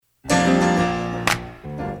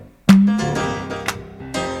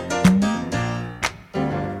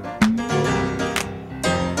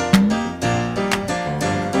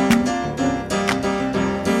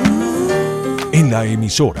la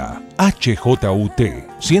emisora HJUT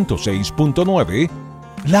 106.9,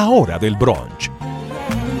 la Hora del Brunch.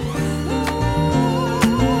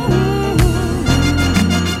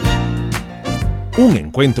 Un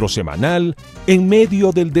encuentro semanal en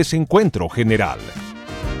medio del desencuentro general.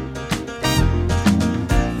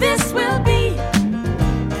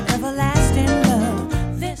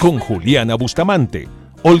 Con Juliana Bustamante,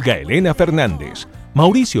 Olga Elena Fernández,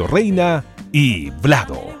 Mauricio Reina y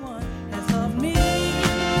Vlado.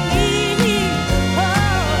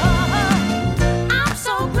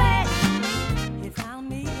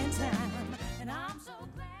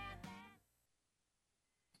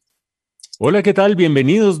 Hola, ¿qué tal?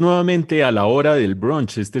 Bienvenidos nuevamente a la Hora del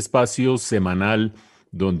Brunch, este espacio semanal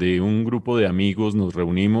donde un grupo de amigos nos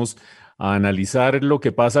reunimos a analizar lo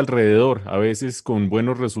que pasa alrededor, a veces con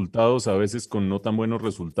buenos resultados, a veces con no tan buenos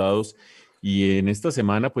resultados. Y en esta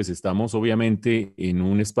semana pues estamos obviamente en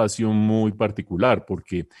un espacio muy particular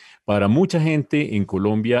porque para mucha gente en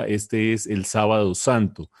Colombia este es el Sábado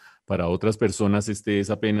Santo. Para otras personas este es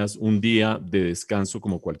apenas un día de descanso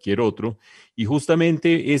como cualquier otro. Y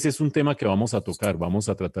justamente ese es un tema que vamos a tocar. Vamos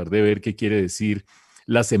a tratar de ver qué quiere decir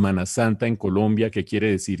la Semana Santa en Colombia, qué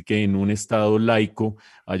quiere decir que en un estado laico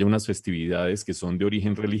haya unas festividades que son de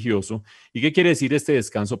origen religioso y qué quiere decir este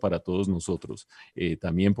descanso para todos nosotros.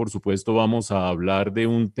 También, por supuesto, vamos a hablar de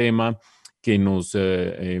un tema que nos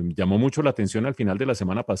llamó mucho la atención al final de la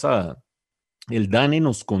semana pasada. El DANE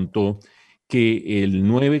nos contó que el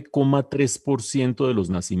 9,3% de los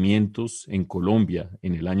nacimientos en Colombia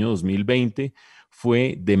en el año 2020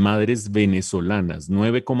 fue de madres venezolanas,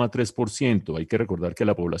 9,3%. Hay que recordar que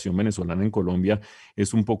la población venezolana en Colombia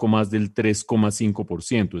es un poco más del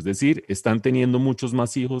 3,5%, es decir, están teniendo muchos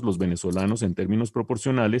más hijos los venezolanos en términos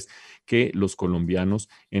proporcionales que los colombianos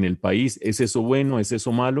en el país. ¿Es eso bueno? ¿Es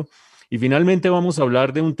eso malo? Y finalmente vamos a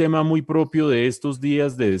hablar de un tema muy propio de estos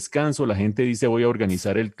días de descanso. La gente dice, voy a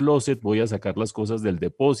organizar el closet, voy a sacar las cosas del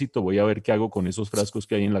depósito, voy a ver qué hago con esos frascos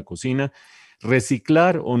que hay en la cocina.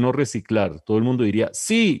 ¿Reciclar o no reciclar? Todo el mundo diría,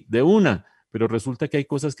 sí, de una, pero resulta que hay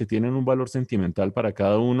cosas que tienen un valor sentimental para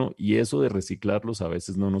cada uno y eso de reciclarlos a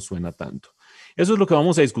veces no nos suena tanto. Eso es lo que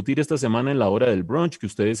vamos a discutir esta semana en la Hora del Brunch, que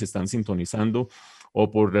ustedes están sintonizando o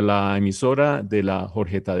por la emisora de la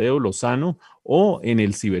Jorge Tadeo Lozano o en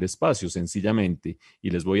el ciberespacio, sencillamente.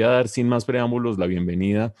 Y les voy a dar sin más preámbulos la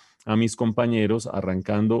bienvenida a mis compañeros,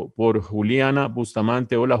 arrancando por Juliana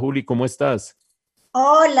Bustamante. Hola Juli, ¿cómo estás?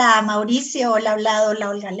 Hola Mauricio, hola Vlado, hola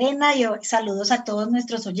Olga Elena y saludos a todos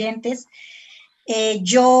nuestros oyentes.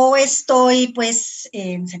 Yo estoy pues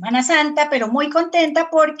en Semana Santa, pero muy contenta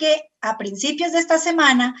porque a principios de esta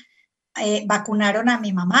semana vacunaron a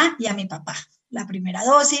mi mamá y a mi papá, la primera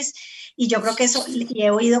dosis, y yo creo que eso, y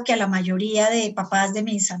he oído que a la mayoría de papás de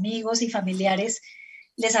mis amigos y familiares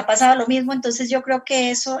les ha pasado lo mismo, entonces yo creo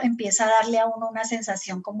que eso empieza a darle a uno una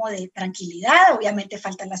sensación como de tranquilidad. Obviamente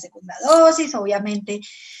falta la segunda dosis, obviamente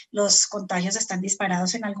los contagios están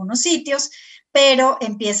disparados en algunos sitios, pero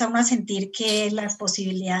empieza uno a sentir que las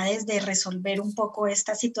posibilidades de resolver un poco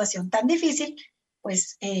esta situación tan difícil,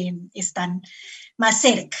 pues están más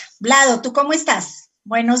cerca. Vlado, ¿tú cómo estás?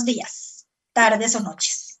 Buenos días, tardes o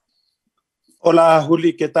noches. Hola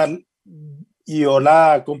Juli, ¿qué tal? Y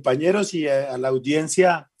hola compañeros y a la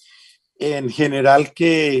audiencia en general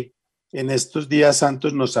que en estos días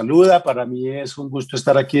santos nos saluda. Para mí es un gusto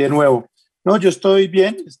estar aquí de nuevo. No, yo estoy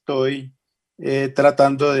bien, estoy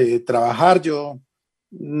tratando de trabajar. Yo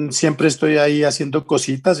siempre estoy ahí haciendo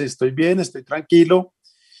cositas, estoy bien, estoy tranquilo,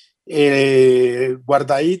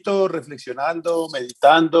 guardadito, reflexionando,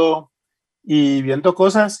 meditando y viendo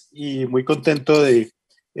cosas y muy contento de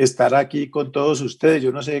estar aquí con todos ustedes.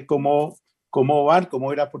 Yo no sé cómo van,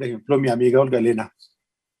 cómo irá, por ejemplo, mi amiga Olga Elena.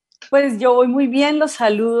 Pues yo voy muy bien, los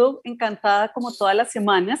saludo, encantada como todas las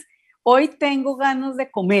semanas. Hoy tengo ganas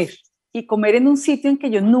de comer y comer en un sitio en que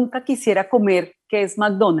yo nunca quisiera comer, que es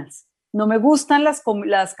McDonald's. No me gustan las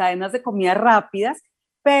cadenas de comida rápidas,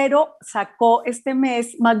 pero sacó este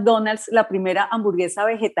mes McDonald's la primera hamburguesa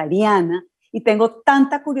vegetariana y tengo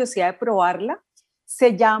tanta curiosidad de probarla.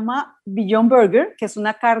 Se llama Beyond Burger, que es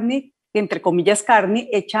una carne, entre comillas carne,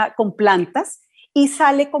 hecha con plantas y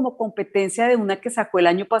sale como competencia de una que sacó el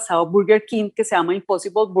año pasado Burger King, que se llama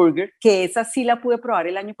Impossible Burger, que esa sí la pude probar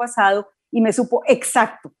el año pasado y me supo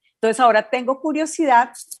exacto. Entonces ahora tengo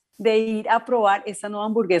curiosidad de ir a probar esta nueva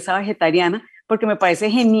hamburguesa vegetariana porque me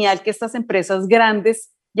parece genial que estas empresas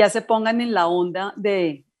grandes ya se pongan en la onda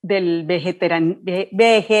del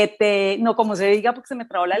no, como se diga porque se me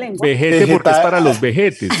trabó la lengua. Vejete porque es para los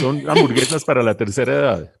vejetes, son hamburguesas para la tercera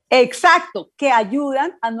edad. Exacto, que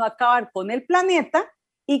ayudan a no acabar con el planeta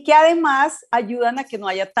y que además ayudan a que no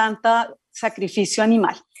haya tanta sacrificio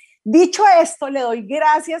animal. Dicho esto, le doy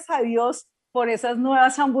gracias a Dios por esas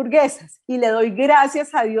nuevas hamburguesas y le doy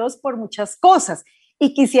gracias a Dios por muchas cosas.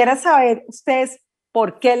 Y quisiera saber ustedes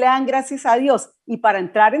por qué le dan gracias a Dios. Y para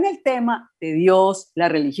entrar en el tema de Dios, la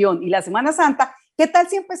religión y la Semana Santa, ¿qué tal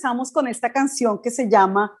si empezamos con esta canción que se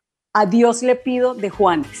llama A Dios le pido de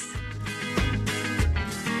Juanes?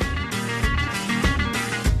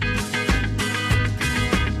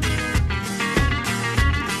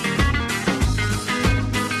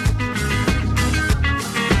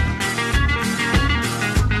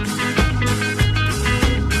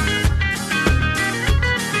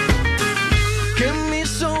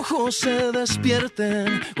 Se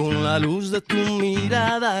despierten con la luz de tu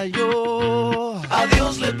mirada. Yo a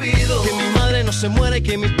Dios le pido que mi madre no se muera y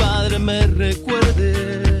que mi padre me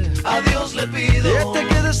recuerde. A Dios le pido que te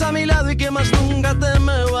quedes a mi lado y que más nunca te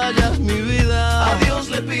me vayas, mi vida. A Dios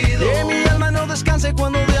le pido que mi alma no descanse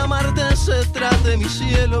cuando de amarte se trate, mi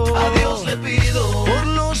cielo. A Dios le pido por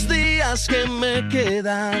los días que me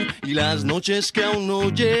quedan y las noches que aún no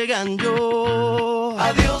llegan. Yo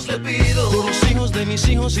a Dios le pido por los hijos de mis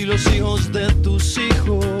hijos y los hijos de tus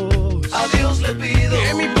hijos. A Dios le pido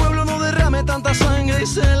que mi pueblo no derrame tanta sangre y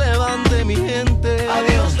se levante mi gente. A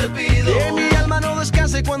Dios le pido que mi alma no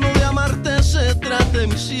descanse cuando de amarte se trate,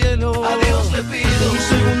 mi cielo. A Dios le pido un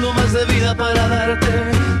segundo más de vida para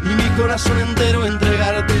darte y mi corazón entero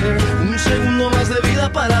entregarte. Un segundo más de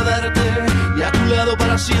vida para darte y a tu lado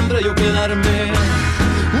para siempre yo quedarme.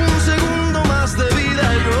 Un segundo más de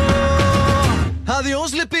vida yo a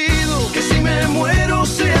Dios le pido que si me muero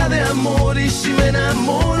sea de amor y si me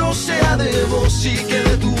enamoro sea de vos y que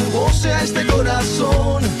de tu voz sea este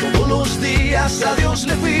corazón. Todos los días a Dios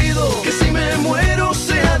le pido que si me muero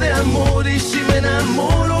sea de amor y si me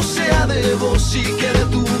enamoro sea de vos y que de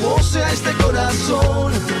tu voz sea este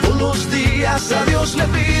corazón. Todos los días a Dios le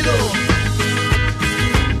pido.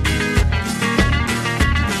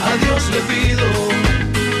 A Dios le pido.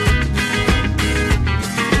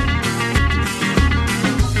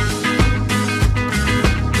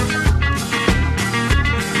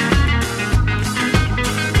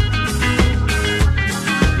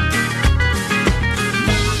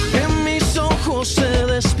 Se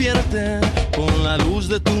despierten con la luz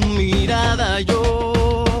de tu mirada.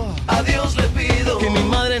 Yo a Dios le pido que mi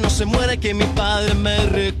madre no se muera y que mi padre me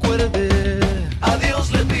recuerde. A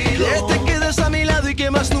Dios le pido que te quedes a mi lado y que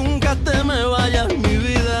más nunca te me vayas, mi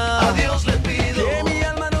vida. A Dios le pido que mi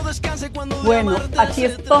alma no descanse cuando. Bueno, aquí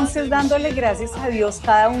entonces dándole gracias a Dios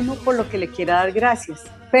cada uno por lo que le quiera dar gracias,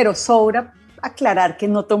 pero sobra aclarar que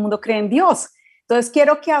no todo el mundo cree en Dios. Entonces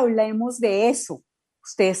quiero que hablemos de eso.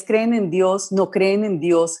 ¿Ustedes creen en Dios? ¿No creen en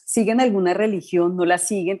Dios? ¿Siguen alguna religión? ¿No la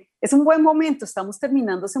siguen? Es un buen momento, estamos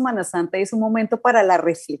terminando Semana Santa y es un momento para la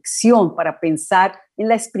reflexión, para pensar en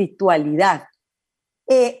la espiritualidad.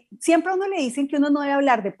 Siempre a uno le dicen que uno no debe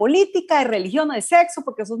hablar de política, de religión o de sexo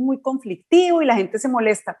porque eso es muy conflictivo y la gente se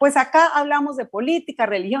molesta. Pues acá hablamos de política,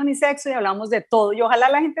 religión y sexo y hablamos de todo y ojalá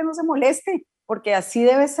la gente no se moleste porque así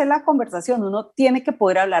debe ser la conversación, uno tiene que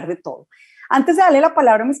poder hablar de todo. Antes de darle la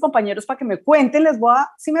palabra a mis compañeros para que me cuenten, les voy a,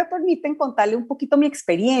 si me permiten, contarle un poquito mi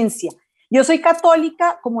experiencia. Yo soy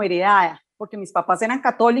católica como heredada, porque mis papás eran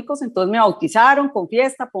católicos, entonces me bautizaron con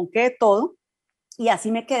fiesta, ponqué, todo, y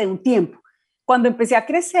así me quedé un tiempo. Cuando empecé a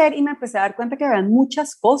crecer y me empecé a dar cuenta que había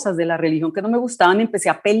muchas cosas de la religión que no me gustaban, empecé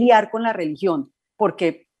a pelear con la religión,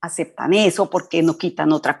 porque aceptan eso, porque no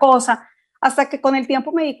quitan otra cosa, hasta que con el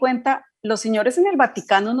tiempo me di cuenta, los señores en el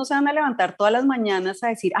Vaticano no se van a levantar todas las mañanas a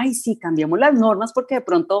decir, ay, sí, cambiamos las normas porque de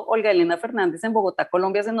pronto Olga Elena Fernández en Bogotá,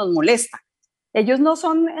 Colombia, se nos molesta. Ellos no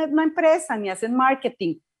son una empresa ni hacen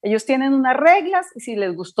marketing. Ellos tienen unas reglas y si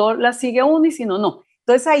les gustó las sigue uno y si no, no.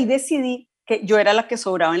 Entonces ahí decidí que yo era la que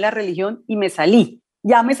sobraba en la religión y me salí.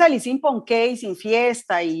 Ya me salí sin ponqué y sin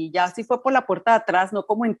fiesta y ya sí fue por la puerta de atrás, no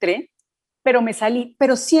como entré, pero me salí.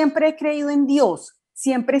 Pero siempre he creído en Dios,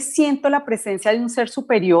 siempre siento la presencia de un ser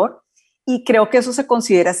superior. Y creo que eso se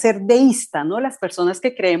considera ser deísta, ¿no? Las personas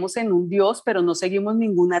que creemos en un Dios, pero no seguimos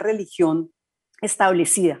ninguna religión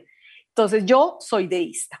establecida. Entonces, yo soy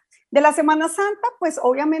deísta. De la Semana Santa, pues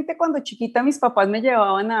obviamente cuando chiquita mis papás me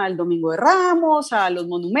llevaban al Domingo de Ramos, a los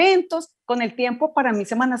monumentos. Con el tiempo, para mí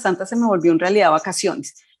Semana Santa se me volvió en realidad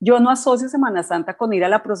vacaciones. Yo no asocio Semana Santa con ir a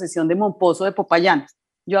la procesión de Momposo de Popayán.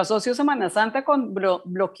 Yo asocio Semana Santa con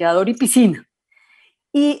bloqueador y piscina.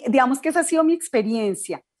 Y digamos que esa ha sido mi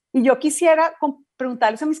experiencia. Y yo quisiera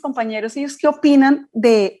preguntarles a mis compañeros ellos qué opinan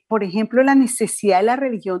de, por ejemplo, la necesidad de la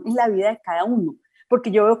religión en la vida de cada uno,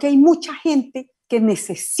 porque yo veo que hay mucha gente que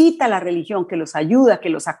necesita la religión, que los ayuda, que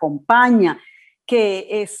los acompaña, que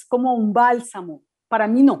es como un bálsamo. Para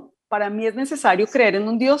mí no. para mí es necesario creer en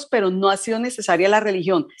un Dios, pero no ha sido necesaria la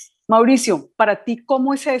religión. Mauricio, para ti,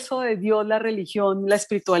 ¿cómo es eso de Dios, la religión, la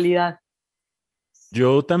espiritualidad?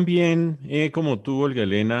 Yo también, como tú, Olga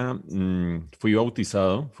Elena, fui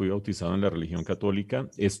bautizado en la religión católica,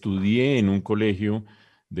 estudié en un colegio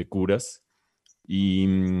de curas y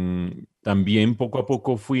también poco a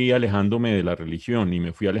poco fui alejándome de la religión y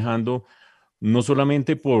me fui alejando no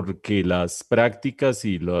solamente porque las prácticas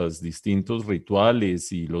y los distintos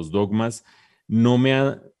rituales y los dogmas no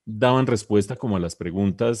daban respuesta como a las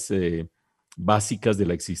preguntas básicas de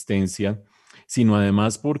la existencia, sino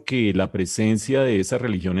además porque la presencia de esa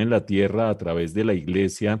religión en la tierra a través de la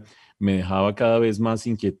iglesia me dejaba cada vez más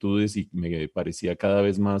inquietudes y me parecía cada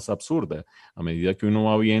vez más absurda. A medida que uno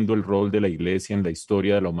va viendo el rol de la iglesia en la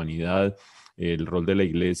historia de la humanidad, el rol de la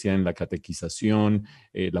iglesia en la catequización,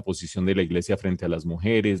 la posición de la iglesia frente a las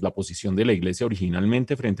mujeres, la posición de la iglesia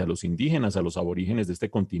originalmente frente a los indígenas, a los aborígenes de este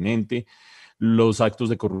continente, los actos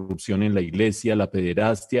de corrupción en la iglesia, la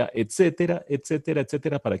pederastia, etcétera, etcétera,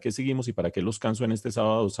 etcétera. ¿Para qué seguimos y para qué los canso en este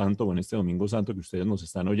sábado santo o en este domingo santo que ustedes nos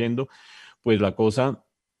están oyendo? Pues la cosa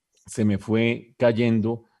se me fue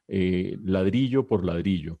cayendo ladrillo por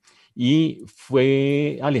ladrillo. Y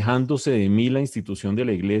fue alejándose de mí la institución de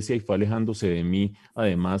la iglesia y fue alejándose de mí,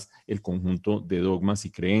 además, el conjunto de dogmas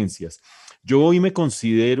y creencias. Yo hoy me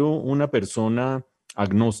considero una persona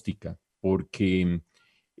agnóstica porque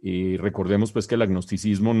recordemos pues que el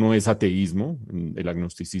agnosticismo no es ateísmo. El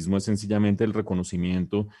agnosticismo es sencillamente el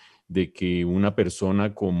reconocimiento de que una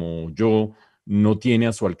persona como yo no tiene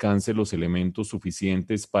a su alcance los elementos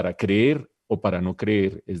suficientes para creer o para no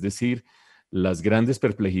creer, es decir, las grandes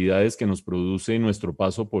perplejidades que nos produce nuestro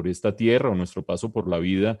paso por esta tierra o nuestro paso por la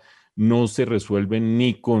vida no se resuelven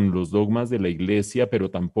ni con los dogmas de la iglesia,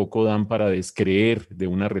 pero tampoco dan para descreer de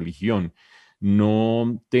una religión.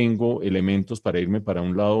 No tengo elementos para irme para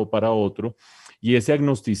un lado o para otro, y ese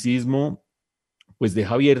agnosticismo pues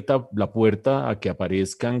deja abierta la puerta a que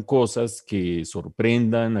aparezcan cosas que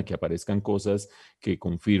sorprendan, a que aparezcan cosas que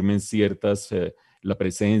confirmen la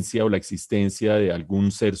presencia o la existencia de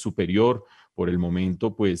algún ser superior. Por el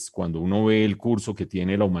momento, pues cuando uno ve el curso que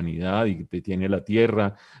tiene la humanidad y que tiene la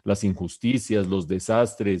tierra, las injusticias, los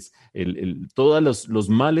desastres, todos los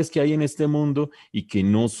males que hay en este mundo y que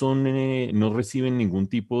no reciben ningún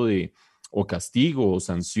tipo de o castigo o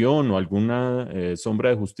sanción o alguna sombra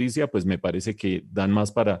de justicia, pues me parece que dan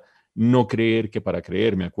más para no creer que para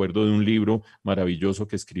creer. Me acuerdo de un libro maravilloso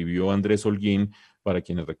que escribió Andrés Holguín. Para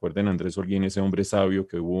quienes recuerden, Andrés Holguín, ese hombre sabio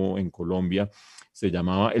que hubo en Colombia, se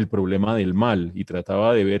llamaba El problema del mal y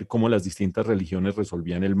trataba de ver cómo las distintas religiones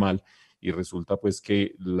resolvían el mal, y resulta pues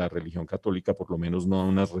que la religión católica por lo menos no da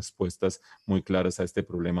unas respuestas muy claras a este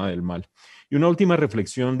problema del mal. Y una última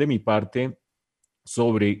reflexión de mi parte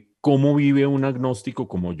sobre cómo vive un agnóstico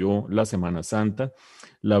como yo la Semana Santa.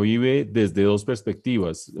 La vive desde dos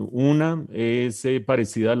perspectivas. Una es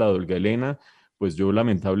parecida a la de Olga Elena. Pues yo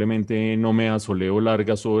lamentablemente no me asoleo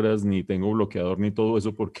largas horas, ni tengo bloqueador, ni todo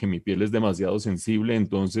eso, porque mi piel es demasiado sensible.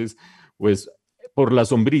 Entonces, pues por la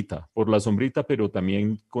sombrita, pero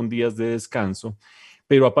también con días de descanso.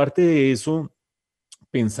 Pero aparte de eso,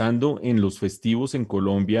 pensando en los festivos en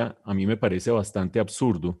Colombia, a mí me parece bastante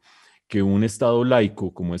absurdo que un estado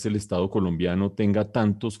laico como es el Estado colombiano tenga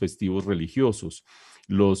tantos festivos religiosos.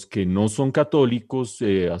 Los que no son católicos,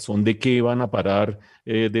 ¿a son de qué van a parar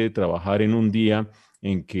de trabajar en un día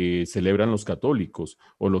en que celebran los católicos?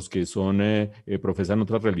 O los que profesan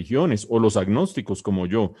otras religiones, o los agnósticos como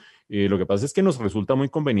yo. Lo que pasa es que nos resulta muy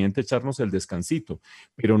conveniente echarnos el descansito,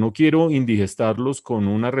 pero no quiero indigestarlos con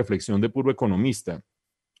una reflexión de puro economista.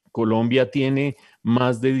 Colombia tiene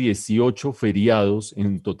más de 18 feriados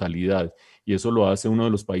en totalidad, y eso lo hace uno de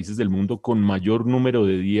los países del mundo con mayor número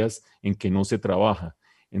de días en que no se trabaja.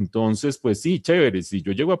 Entonces, pues sí, chévere. Si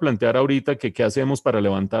yo llego a plantear ahorita que qué hacemos para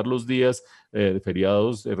levantar los días de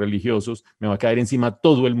feriados religiosos, me va a caer encima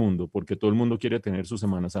todo el mundo, porque todo el mundo quiere tener su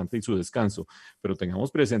Semana Santa y su descanso. Pero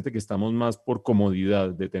tengamos presente que estamos más por comodidad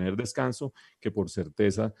de tener descanso que por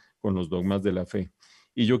certeza con los dogmas de la fe.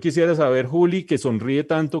 Y yo quisiera saber, Juli, que sonríe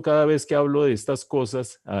tanto cada vez que hablo de estas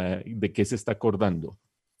cosas, ¿de qué se está acordando?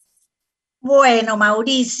 Bueno,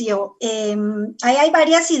 Mauricio, hay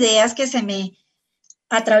varias ideas que se me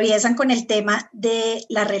atraviesan con el tema de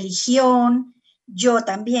la religión. Yo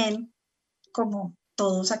también, como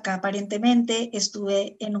todos acá aparentemente,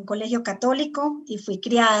 estuve en un colegio católico y fui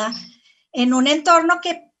criada en un entorno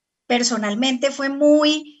que personalmente fue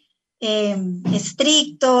muy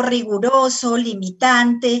estricto, riguroso,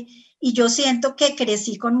 limitante, y yo siento que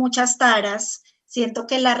crecí con muchas taras. Siento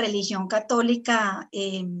que la religión católica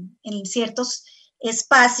en ciertos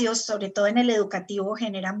espacios, sobre todo en el educativo,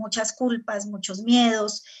 genera muchas culpas, muchos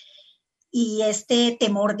miedos y este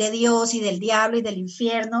temor de Dios y del diablo y del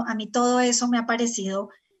infierno. A mí todo eso me ha parecido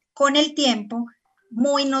con el tiempo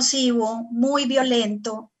muy nocivo, muy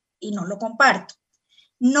violento y no lo comparto.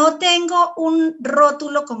 No tengo un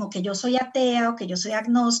rótulo como que yo soy atea o que yo soy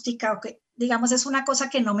agnóstica, o que, digamos, es una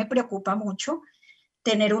cosa que no me preocupa mucho,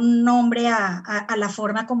 tener un nombre a la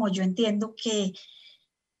forma como yo entiendo que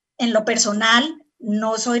en lo personal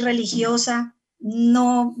no soy religiosa,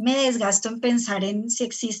 no me desgasto en pensar en si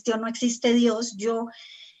existe o no existe Dios. Yo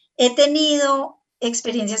he tenido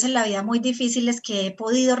experiencias en la vida muy difíciles que he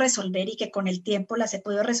podido resolver y que con el tiempo las he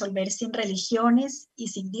podido resolver sin religiones y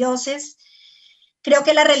sin dioses. Creo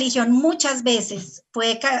que la religión muchas veces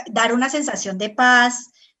puede dar una sensación de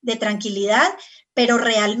paz, de tranquilidad, pero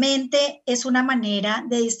realmente es una manera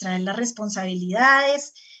de distraer las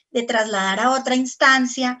responsabilidades, de trasladar a otra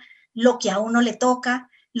instancia lo que a uno le toca,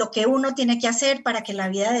 lo que uno tiene que hacer para que la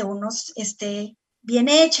vida de unos esté bien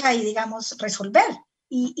hecha y, digamos, resolver.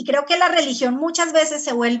 Y creo que la religión muchas veces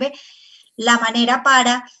se vuelve la manera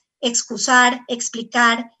para excusar,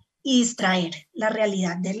 explicar y distraer la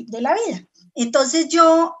realidad de la vida. Entonces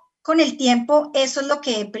yo con el tiempo eso es lo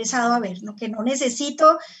que he empezado a ver, ¿no? Que no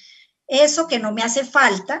necesito eso, que no me hace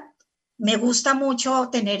falta. Me gusta mucho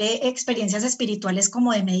tener experiencias espirituales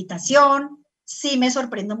como de meditación. Sí, me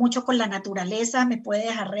sorprendo mucho con la naturaleza, me puede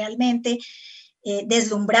dejar realmente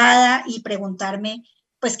deslumbrada y preguntarme,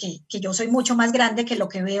 pues que yo soy mucho más grande que lo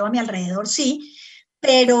que veo a mi alrededor, sí,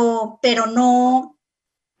 pero no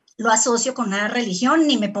lo asocio con una religión,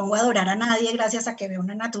 ni me pongo a adorar a nadie gracias a que veo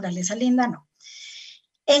una naturaleza linda, no.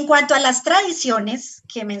 En cuanto a las tradiciones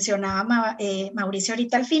que mencionaba Mauricio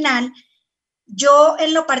ahorita al final, yo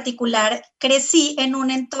en lo particular crecí en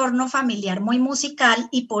un entorno familiar muy musical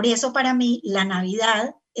y por eso para mí la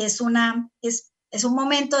Navidad es un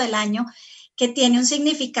momento del año que tiene un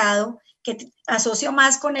significado que asocio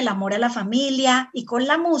más con el amor a la familia y con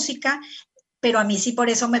la música, pero a mí sí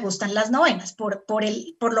por eso me gustan las novenas, por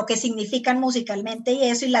lo que significan musicalmente y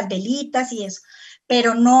eso, y las velitas y eso,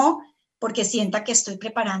 pero no porque sienta que estoy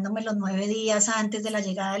preparándome los 9 días antes de la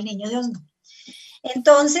llegada del niño Dios, no.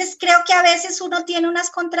 Entonces creo que a veces uno tiene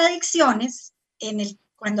unas contradicciones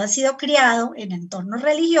cuando ha sido criado en entornos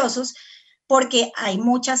religiosos, porque hay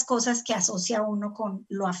muchas cosas que asocia uno con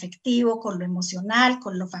lo afectivo, con lo emocional,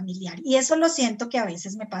 con lo familiar, y eso lo siento que a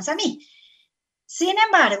veces me pasa a mí. Sin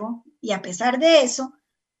embargo, y a pesar de eso,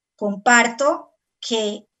 comparto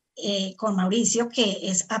con Mauricio que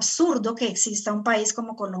es absurdo que exista un país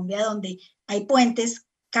como Colombia donde hay puentes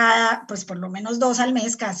pues por lo menos 2 al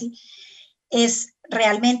mes casi. Es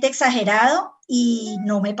realmente exagerado y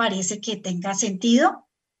no me parece que tenga sentido.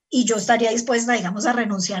 Y yo estaría dispuesta, digamos, a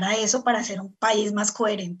renunciar a eso para ser un país más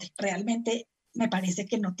coherente. Realmente me parece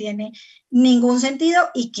que no tiene ningún sentido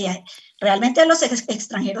y que realmente a los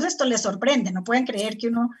extranjeros esto les sorprende. No pueden creer que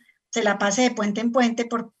uno se la pase de puente en puente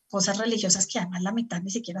por cosas religiosas que además la mitad ni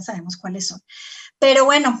siquiera sabemos cuáles son. Pero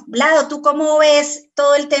bueno, Vlado, ¿tú cómo ves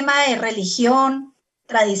todo el tema de religión,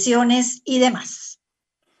 tradiciones y demás?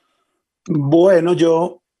 Bueno,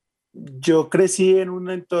 yo crecí en un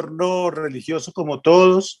entorno religioso como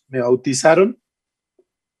todos, me bautizaron.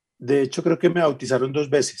 De hecho, creo que me bautizaron 2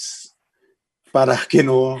 veces, para que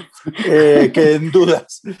no queden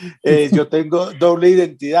dudas. Yo tengo doble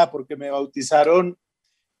identidad porque me bautizaron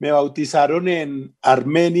en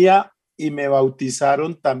Armenia y me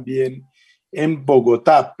bautizaron también en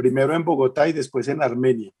Bogotá, primero en Bogotá y después en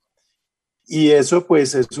Armenia. Y eso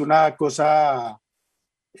pues es una cosa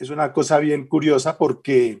bien curiosa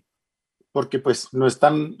porque pues no es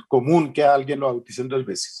tan común que a alguien lo bauticen 2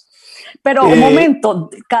 veces. Pero un momento,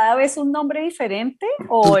 ¿cada vez un nombre diferente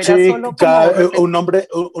o era sí, solo como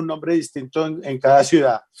un nombre distinto en cada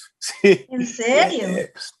ciudad? Sí. ¿En serio?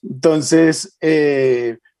 Entonces,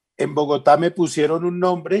 en Bogotá me pusieron un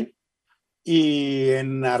nombre y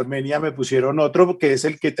en Armenia me pusieron otro, que es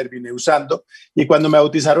el que terminé usando. Y cuando me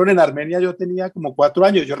bautizaron en Armenia yo tenía como 4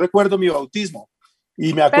 años. Yo recuerdo mi bautismo.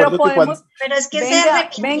 Y me acuerdo que cuando... Pero es que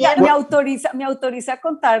venga, ¿me autoriza a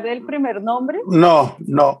contar el primer nombre?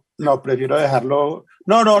 No, prefiero dejarlo.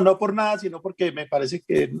 No por nada, sino porque me parece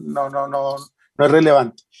que no es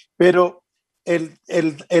relevante. Pero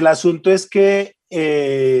el asunto es que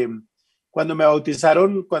cuando me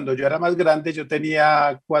bautizaron, cuando yo era más grande, yo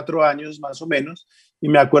tenía 4 años más o menos, y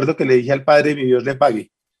me acuerdo que le dije al Padre, mi Dios le pague.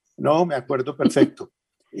 No, me acuerdo perfecto.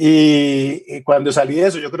 Y cuando salí de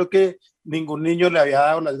eso, yo creo que ningún niño le había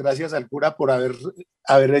dado las gracias al cura por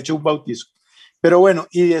haber hecho un bautizo. Pero bueno,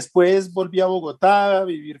 y después volví a Bogotá a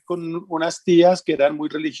vivir con unas tías que eran muy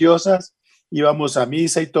religiosas íbamos a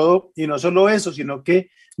misa y todo, y no solo eso, sino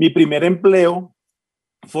que mi primer empleo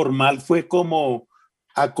formal fue como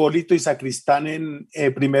acólito y sacristán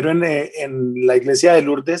primero en la iglesia de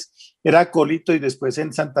Lourdes, era acólito, y después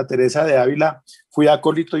en Santa Teresa de Ávila fui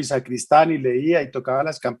acólito y sacristán, y leía y tocaba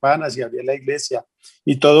las campanas y abría la iglesia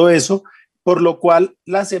y todo eso, por lo cual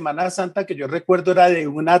la Semana Santa que yo recuerdo era de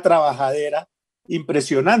una trabajadera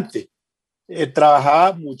impresionante.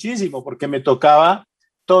 Trabajaba muchísimo porque me tocaba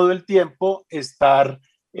todo el tiempo estar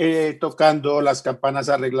tocando las campanas,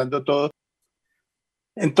 arreglando todo.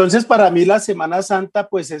 Entonces, para mí la Semana Santa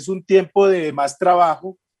pues es un tiempo de más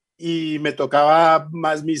trabajo, y me tocaba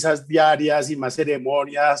más misas diarias y más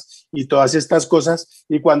ceremonias y todas estas cosas.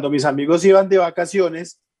 Y cuando mis amigos iban de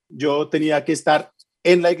vacaciones, yo tenía que estar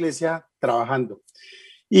en la iglesia trabajando.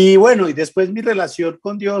 Y bueno, y después mi relación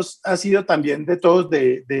con Dios ha sido también de todos,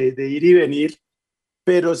 de ir y venir,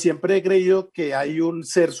 pero siempre he creído que hay un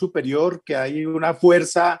ser superior, que hay una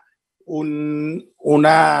fuerza, un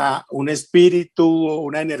espíritu,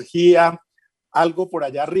 una energía, algo por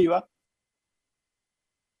allá arriba.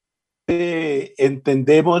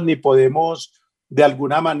 Entendemos ni podemos de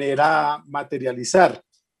alguna manera materializar,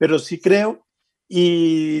 pero sí creo,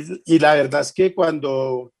 y la verdad es que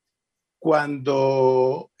cuando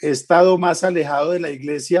he estado más alejado de la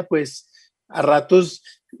iglesia, pues a ratos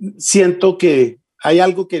siento que hay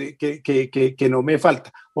algo que no me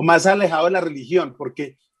falta, o más alejado de la religión,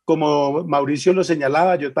 porque como Mauricio lo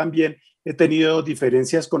señalaba, yo también he tenido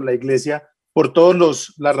diferencias con la iglesia por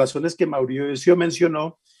todas las razones que Mauricio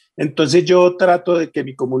mencionó. Entonces yo trato de que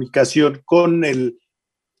mi comunicación con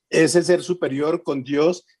ese ser superior, con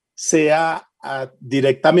Dios, sea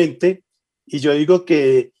directamente, y yo digo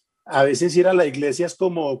que a veces ir a la iglesia es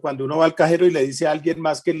como cuando uno va al cajero y le dice a alguien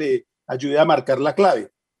más que le ayude a marcar la clave.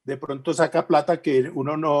 De pronto saca plata que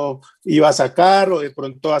uno no iba a sacar, o de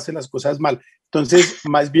pronto hace las cosas mal. Entonces,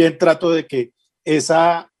 más bien trato de que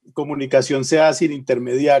esa comunicación sea sin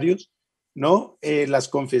intermediarios, ¿no? Las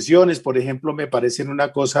confesiones, por ejemplo, me parecen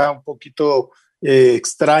una cosa un poquito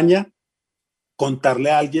extraña,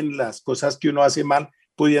 contarle a alguien las cosas que uno hace mal,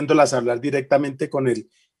 pudiéndolas hablar directamente con el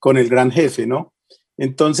gran jefe, ¿no?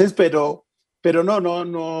 Entonces, pero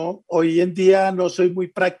no, hoy en día no soy muy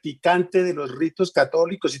practicante de los ritos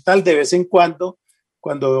católicos y tal. De vez en cuando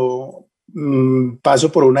paso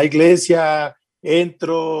por una iglesia,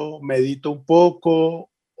 entro, medito un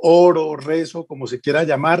poco, oro, rezo, como se quiera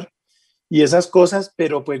llamar, y esas cosas,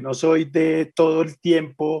 pero pues no soy de todo el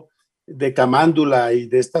tiempo de camándula y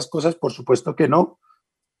de estas cosas, por supuesto que no.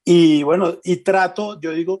 Y bueno, y trato,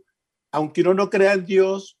 yo digo, aunque uno no crea en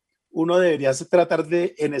Dios, uno debería tratar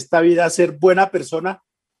de en esta vida ser buena persona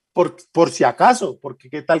por si acaso, porque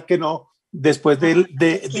qué tal que no, después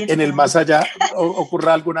en el más allá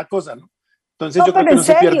ocurra alguna cosa, ¿no? Entonces no, yo creo pero que en no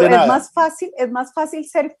se serio, pierde nada. es más fácil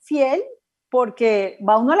ser fiel porque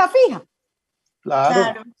va uno a la fija.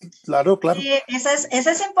 Claro. Sí, ese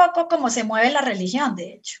es un poco como se mueve la religión,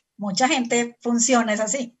 de hecho. Mucha gente funciona, es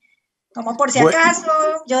así. Como por si acaso,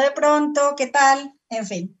 yo de pronto, ¿qué tal? En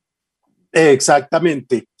fin.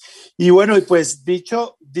 Exactamente. Y bueno, y pues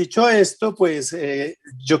dicho esto, pues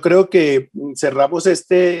yo creo que cerramos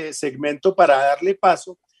este segmento para darle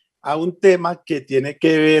paso a un tema que tiene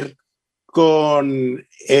que ver con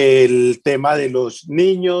el tema de los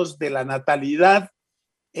niños, de la natalidad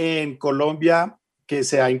en Colombia, que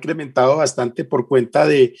se ha incrementado bastante por cuenta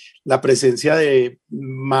de la presencia de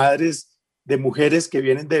madres, de mujeres que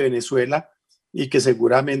vienen de Venezuela y que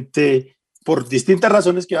seguramente, por distintas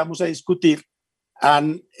razones que vamos a discutir,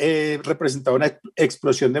 han representado una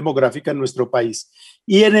explosión demográfica en nuestro país.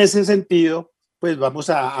 Y en ese sentido, pues vamos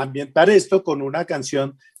a ambientar esto con una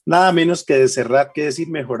canción nada menos que de Serrat, que es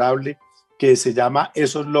inmejorable, que se llama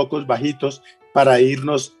Esos locos bajitos, para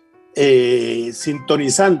irnos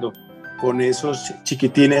sintonizando con esos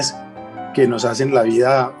chiquitines que nos hacen la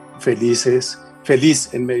vida feliz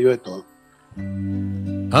en medio de todo.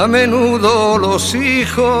 A menudo los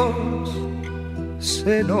hijos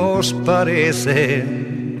se nos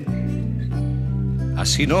parecen,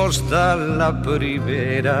 así nos da la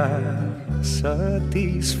primera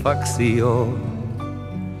satisfacción.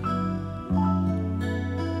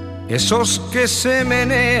 Esos que se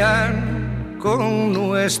menean con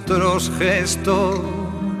nuestros gestos,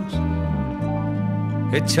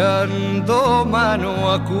 echando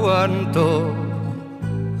mano a cuanto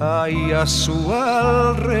hay a su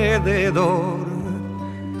alrededor.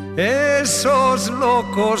 Esos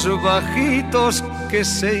locos bajitos que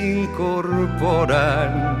se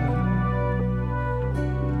incorporan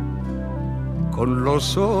con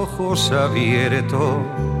los ojos abiertos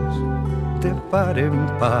de par en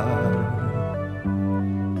par.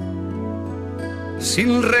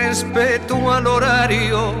 sin respeto al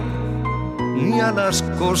horario ni a las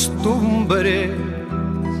costumbres,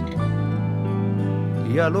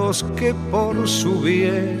 y a los que por su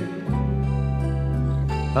bien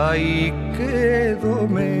hay que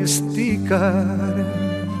domesticar.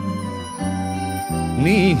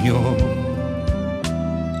 Niño,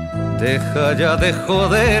 deja ya de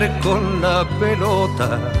joder con la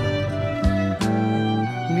pelota.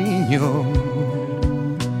 Niño,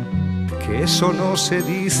 que eso no se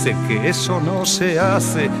dice, que eso no se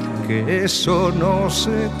hace, que eso no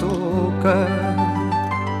se toca.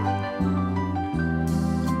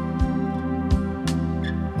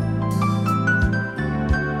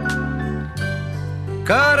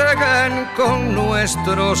 Cargan con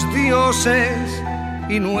nuestros dioses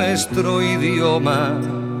y nuestro idioma,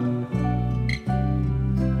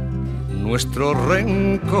 nuestros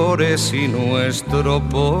rencores y nuestro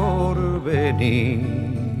porvenir.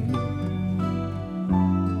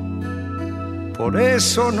 Por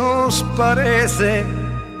eso nos parece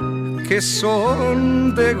que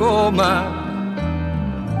son de goma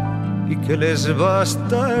y que les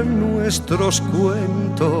bastan nuestros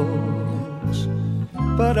cuentos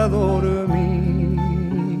para dormir.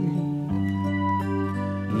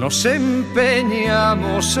 Nos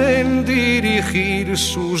empeñamos en dirigir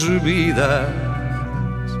sus vidas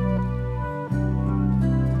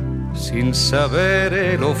sin saber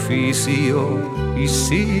el oficio y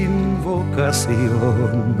sin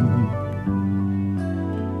vocación.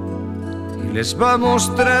 Y les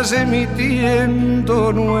vamos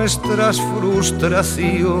transmitiendo nuestras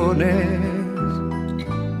frustraciones.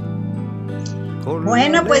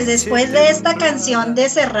 Bueno, pues después de esta canción de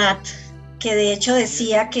Serrat, que de hecho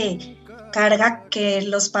decía que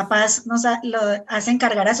los papás lo hacen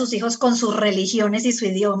cargar a sus hijos con sus religiones y su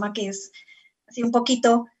idioma, que es así un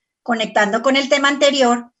poquito conectando con el tema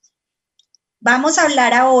anterior, vamos a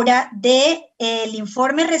hablar ahora del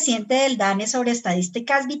informe reciente del DANE sobre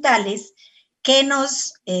estadísticas vitales que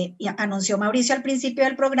nos anunció Mauricio al principio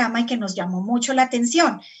del programa y que nos llamó mucho la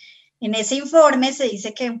atención. En ese informe se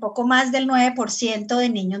dice que un poco más del 9% de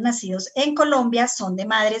niños nacidos en Colombia son de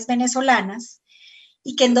madres venezolanas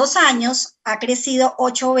y que en 2 años ha crecido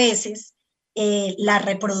 8 veces la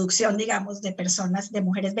reproducción, digamos, de personas, de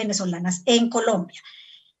mujeres venezolanas en Colombia.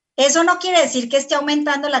 Eso no quiere decir que esté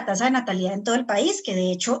aumentando la tasa de natalidad en todo el país, que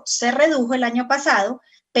de hecho se redujo el año pasado,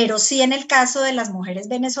 pero sí en el caso de las mujeres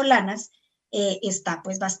venezolanas está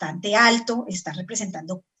pues bastante alto, está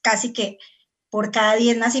representando casi que por cada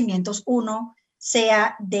 10 nacimientos, 1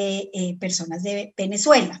 sea de personas de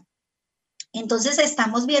Venezuela. Entonces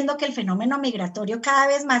estamos viendo que el fenómeno migratorio cada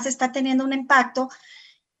vez más está teniendo un impacto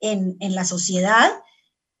en la sociedad.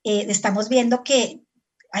 Estamos viendo que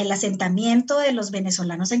el asentamiento de los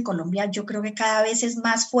venezolanos en Colombia yo creo que cada vez es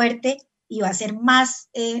más fuerte y va a ser más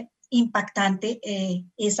impactante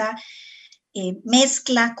esa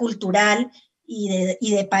mezcla cultural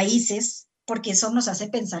y de países, porque eso nos hace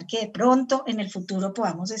pensar que de pronto en el futuro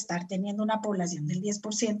podamos estar teniendo una población del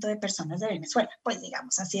 10% de personas de Venezuela, pues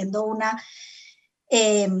digamos, haciendo una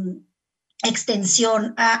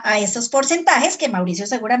extensión a esos porcentajes, que Mauricio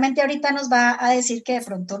seguramente ahorita nos va a decir que de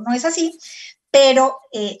pronto no es así, pero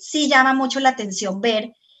sí llama mucho la atención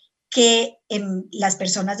ver que las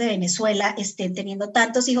personas de Venezuela estén teniendo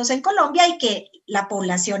tantos hijos en Colombia y que la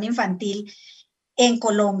población infantil en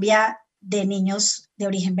Colombia de niños de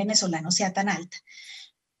origen venezolano sea tan alta.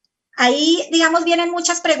 Ahí, digamos, vienen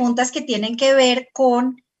muchas preguntas que tienen que ver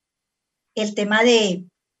con el tema de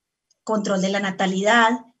control de la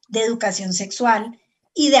natalidad, de educación sexual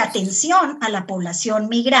y de atención a la población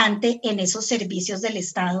migrante en esos servicios del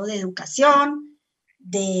Estado de educación,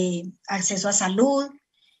 de acceso a salud.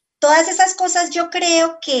 Todas esas cosas yo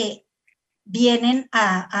creo que vienen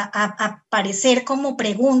a aparecer como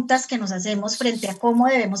preguntas que nos hacemos frente a cómo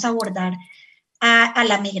debemos abordar a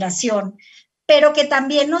la migración, pero que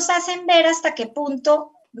también nos hacen ver hasta qué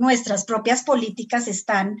punto nuestras propias políticas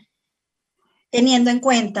están teniendo en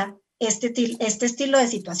cuenta este estilo de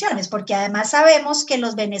situaciones, porque además sabemos que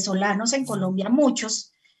los venezolanos en Colombia,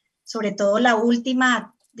 muchos, sobre todo la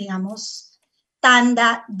última, digamos,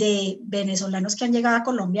 tanda de venezolanos que han llegado a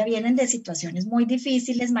Colombia vienen de situaciones muy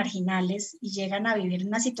difíciles, marginales, y llegan a vivir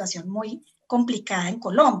una situación muy complicada en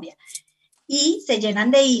Colombia. Y se llenan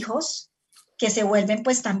de hijos que se vuelven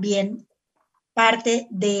pues también parte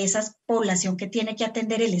de esa población que tiene que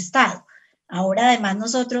atender el Estado. Ahora además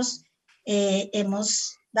nosotros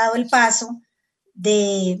hemos dado el paso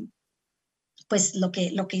de pues lo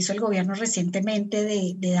que hizo el gobierno recientemente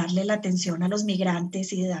de darle la atención a los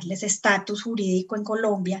migrantes y de darles estatus jurídico en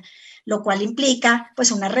Colombia, lo cual implica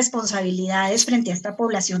pues unas responsabilidades frente a esta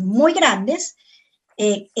población muy grandes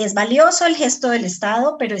Es valioso el gesto del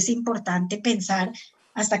Estado, pero es importante pensar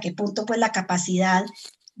hasta qué punto pues la capacidad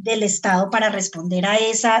del Estado para responder a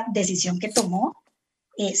esa decisión que tomó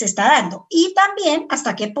se está dando. Y también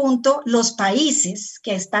hasta qué punto los países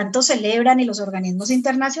que tanto celebran y los organismos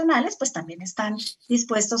internacionales pues también están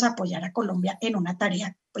dispuestos a apoyar a Colombia en una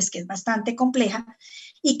tarea pues que es bastante compleja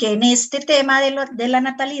y que en este tema de la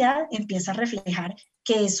natalidad empieza a reflejar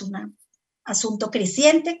que es un asunto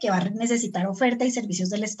creciente que va a necesitar oferta y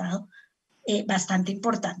servicios del Estado bastante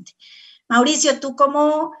importante. Mauricio, tú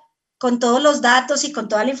cómo, con todos los datos y con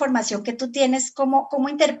toda la información que tú tienes, ¿cómo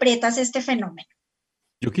interpretas este fenómeno?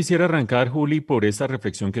 Yo quisiera arrancar, Juli, por esa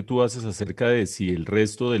reflexión que tú haces acerca de si el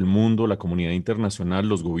resto del mundo, la comunidad internacional,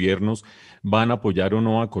 los gobiernos van a apoyar o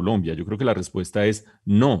no a Colombia. Yo creo que la respuesta es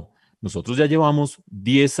no. Nosotros ya llevamos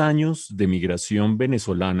 10 años de migración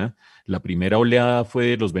venezolana. La primera oleada fue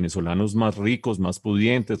de los venezolanos más ricos, más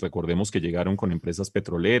pudientes. Recordemos que llegaron con empresas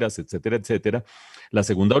petroleras, etcétera, etcétera. La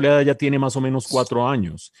segunda oleada ya tiene más o menos 4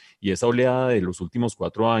 años y esa oleada de los últimos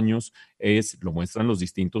 4 años lo muestran los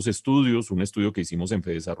distintos estudios. Un estudio que hicimos en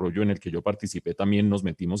FEDesarrollo en el que yo participé también nos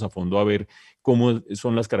metimos a fondo a ver cómo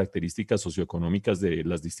son las características socioeconómicas de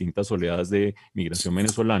las distintas oleadas de migración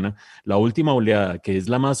venezolana. La última oleada, que es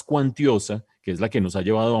la más cuantiosa, que es la que nos ha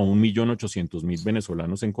llevado a 1.800.000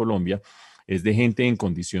 venezolanos en Colombia, es de gente en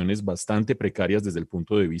condiciones bastante precarias desde el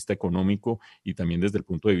punto de vista económico y también desde el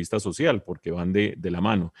punto de vista social, porque van de la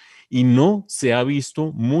mano. Y no se ha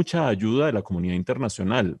visto mucha ayuda de la comunidad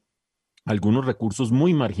internacional. Algunos recursos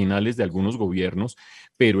muy marginales de algunos gobiernos,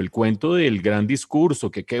 pero el cuento del gran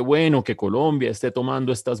discurso, que qué bueno que Colombia esté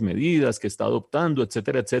tomando estas medidas, que está adoptando,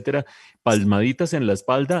 etcétera, etcétera, palmaditas en la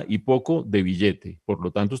espalda y poco de billete. Por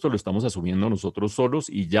lo tanto, esto lo estamos asumiendo nosotros solos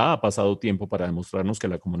y ya ha pasado tiempo para demostrarnos que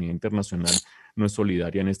la comunidad internacional no es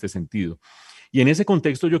solidaria en este sentido. Y en ese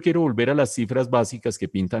contexto yo quiero volver a las cifras básicas que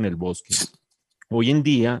pintan el bosque. Hoy en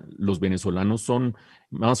día, los venezolanos son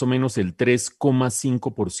más o menos el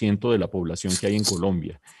 3,5% de la población que hay en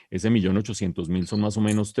Colombia. Ese 1.800.000 son más o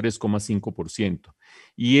menos 3,5%.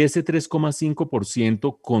 Y ese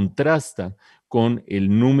 3,5% contrasta con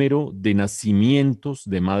el número de nacimientos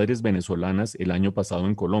de madres venezolanas el año pasado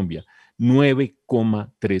en Colombia,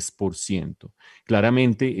 9,3%.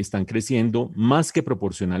 Claramente están creciendo más que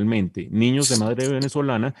proporcionalmente niños de madre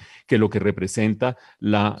venezolana que lo que representa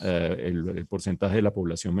el porcentaje de la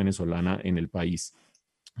población venezolana en el país.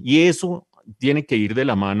 Y eso tiene que ir de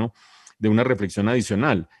la mano de una reflexión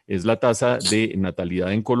adicional. Es la tasa de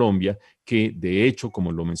natalidad en Colombia que, de hecho,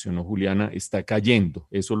 como lo mencionó Juliana, está cayendo.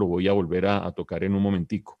 Eso lo voy a volver a tocar en un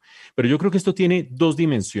momentico. Pero yo creo que esto tiene dos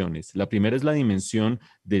dimensiones. La primera es la dimensión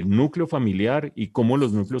del núcleo familiar y cómo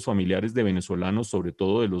los núcleos familiares de venezolanos, sobre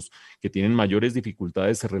todo de los que tienen mayores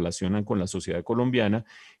dificultades, se relacionan con la sociedad colombiana.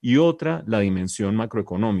 Y otra, la dimensión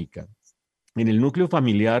macroeconómica. En el núcleo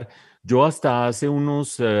familiar, yo hasta hace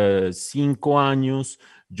unos 5 años,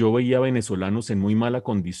 yo veía venezolanos en muy mala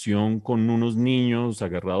condición con unos niños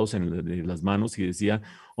agarrados de las manos y decía,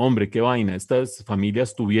 hombre, qué vaina, estas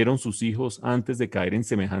familias tuvieron sus hijos antes de caer en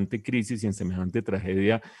semejante crisis y en semejante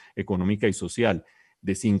tragedia económica y social.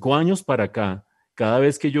 De 5 años para acá, cada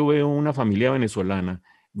vez que yo veo una familia venezolana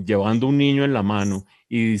llevando un niño en la mano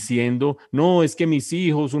y diciendo, no, es que mis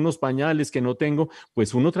hijos, unos pañales que no tengo,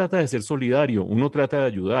 pues uno trata de ser solidario, uno trata de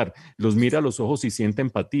ayudar, los mira a los ojos y siente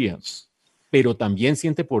empatía, pero también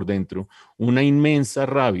siente por dentro una inmensa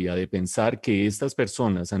rabia de pensar que estas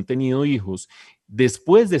personas han tenido hijos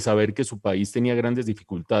después de saber que su país tenía grandes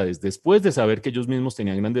dificultades, después de saber que ellos mismos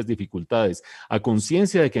tenían grandes dificultades, a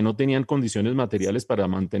conciencia de que no tenían condiciones materiales para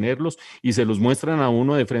mantenerlos y se los muestran a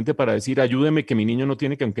uno de frente para decir, ayúdeme que mi niño no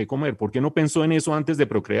tiene con qué comer. ¿Por qué no pensó en eso antes de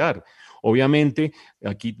procrear? Obviamente,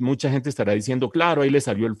 aquí mucha gente estará diciendo, claro, ahí le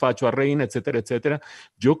salió el facho a Reina, etcétera, etcétera.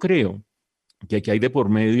 Yo creo que aquí hay de por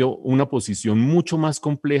medio una posición mucho más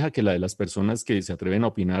compleja que la de las personas que se atreven a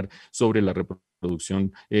opinar sobre la reproducción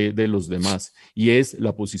de los demás, y es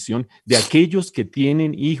la posición de aquellos que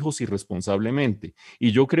tienen hijos irresponsablemente.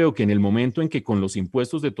 Y yo creo que en el momento en que con los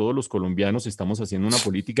impuestos de todos los colombianos estamos haciendo una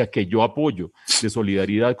política que yo apoyo de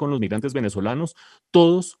solidaridad con los migrantes venezolanos,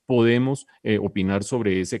 todos podemos opinar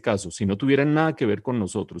sobre ese caso. Si no tuvieran nada que ver con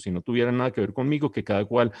nosotros, si no tuvieran nada que ver conmigo, que cada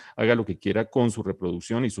cual haga lo que quiera con su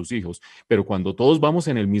reproducción y sus hijos. Pero cuando todos vamos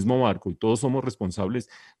en el mismo barco y todos somos responsables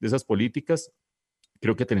de esas políticas,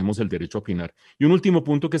 creo que tenemos el derecho a opinar. Y un último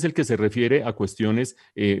punto que es el que se refiere a cuestiones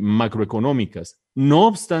macroeconómicas. No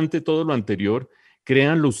obstante todo lo anterior,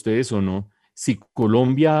 créanlo ustedes o no, si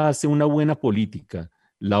Colombia hace una buena política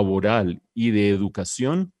laboral y de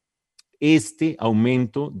educación, este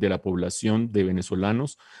aumento de la población de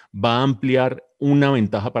venezolanos va a ampliar una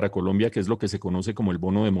ventaja para Colombia, que es lo que se conoce como el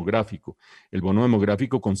bono demográfico. El bono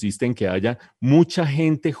demográfico consiste en que haya mucha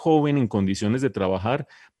gente joven en condiciones de trabajar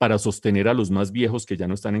para sostener a los más viejos que ya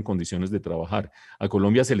no están en condiciones de trabajar. A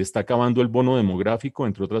Colombia se le está acabando el bono demográfico,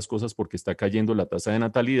 entre otras cosas porque está cayendo la tasa de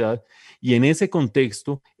natalidad, y en ese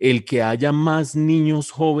contexto, el que haya más niños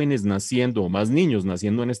jóvenes naciendo o más niños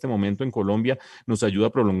naciendo en este momento en Colombia nos ayuda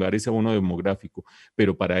a prolongar ese bono demográfico.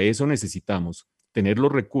 Pero para eso necesitamos tener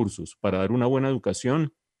los recursos para dar una buena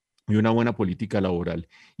educación y una buena política laboral.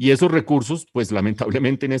 Y esos recursos, pues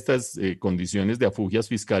lamentablemente en estas condiciones de afugias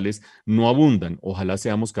fiscales no abundan. Ojalá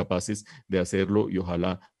seamos capaces de hacerlo y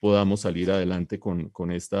ojalá podamos salir adelante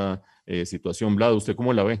con esta situación. Vlado, ¿usted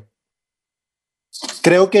cómo la ve?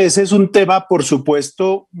 Creo que ese es un tema, por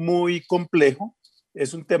supuesto, muy complejo.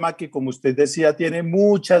 Es un tema que, como usted decía, tiene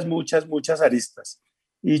muchas aristas.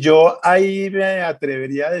 Y yo ahí me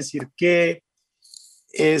atrevería a decir que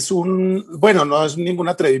bueno, no es ningún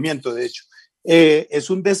atrevimiento, de hecho, es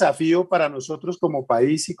un desafío para nosotros como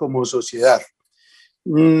país y como sociedad.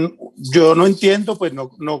 Yo no entiendo, pues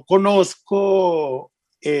no conozco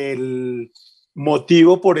el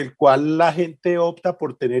motivo por el cual la gente opta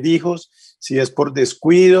por tener hijos, si es por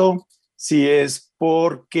descuido, si es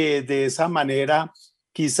porque de esa manera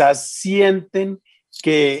quizás sienten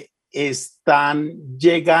que están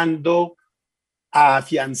llegando a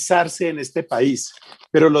afianzarse en este país.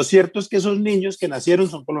 Pero lo cierto es que esos niños que nacieron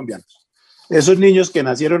son colombianos. Esos niños que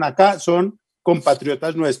nacieron acá son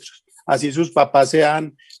compatriotas nuestros. Así sus papás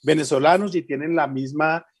sean venezolanos y tienen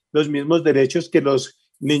los mismos derechos que los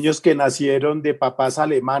niños que nacieron de papás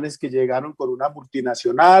alemanes que llegaron con una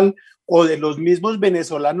multinacional o de los mismos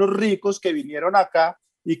venezolanos ricos que vinieron acá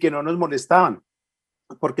y que no nos molestaban.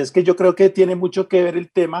 Porque es que yo creo que tiene mucho que ver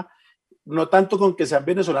el tema, no tanto con que sean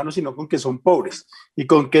venezolanos, sino con que son pobres y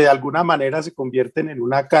con que de alguna manera se convierten en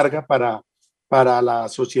una carga para la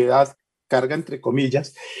sociedad, carga entre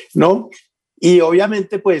comillas, ¿no? Y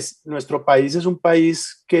obviamente, pues, nuestro país es un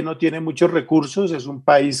país que no tiene muchos recursos, es un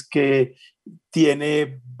país que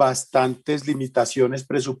tiene bastantes limitaciones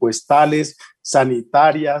presupuestales,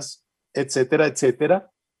 sanitarias, etcétera,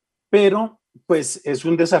 etcétera, pero pues es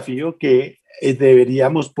un desafío que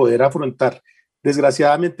deberíamos poder afrontar.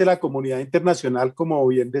 Desgraciadamente la comunidad internacional, como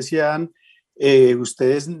bien decían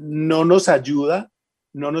ustedes, no nos ayuda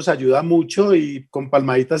mucho y con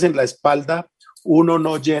palmaditas en la espalda uno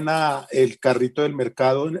no llena el carrito del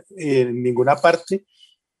mercado en ninguna parte.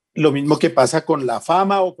 Lo mismo que pasa con la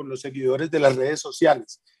fama o con los seguidores de las redes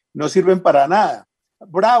sociales. No sirven para nada.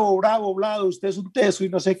 Bravo, Vlado, usted es un teso y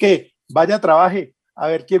no sé qué. Vaya, trabaje, a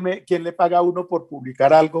ver quién le paga a uno por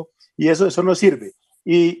publicar algo. Y eso no sirve.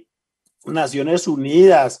 Y Naciones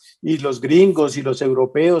Unidas y los gringos y los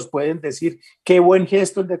europeos pueden decir qué buen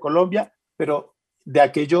gesto el de Colombia, pero de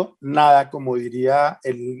aquello nada, como diría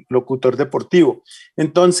el locutor deportivo.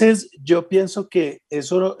 Entonces, yo pienso que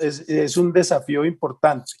eso es un desafío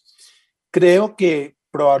importante. Creo que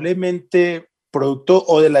probablemente producto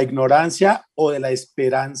o de la ignorancia o de la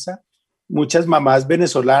esperanza, muchas mamás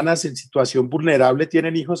venezolanas en situación vulnerable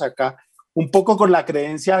tienen hijos acá, un poco con la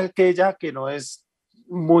creencia aquella que no es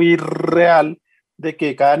muy real de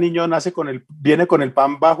que cada niño viene con el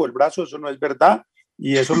pan bajo el brazo. Eso no es verdad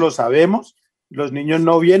y eso lo sabemos. Los niños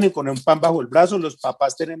no vienen con un pan bajo el brazo, los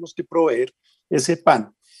papás tenemos que proveer ese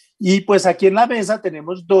pan. Y pues aquí en la mesa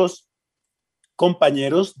tenemos dos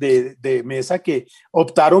compañeros de mesa que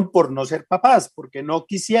optaron por no ser papás, porque no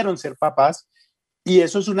quisieron ser papás, y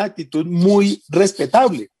eso es una actitud muy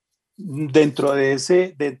respetable dentro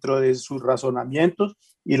de sus razonamientos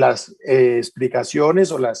y las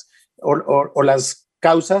explicaciones o las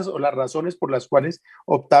causas o las razones por las cuales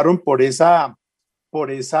optaron por esa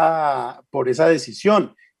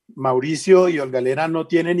decisión. Mauricio y Olga no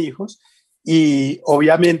tienen hijos y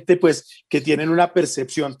obviamente pues que tienen una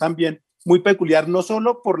percepción también muy peculiar, no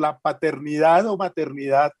solo por la paternidad o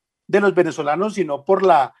maternidad de los venezolanos, sino por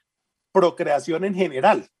la procreación en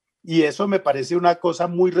general. Y eso me parece una cosa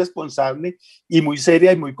muy responsable y muy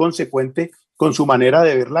seria y muy consecuente con su manera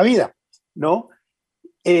de ver la vida, ¿no?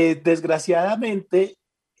 Desgraciadamente,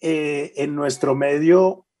 en nuestro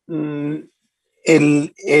medio,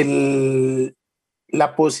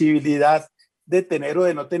 la posibilidad de tener o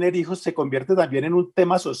de no tener hijos se convierte también en un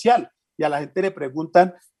tema social. Y a la gente le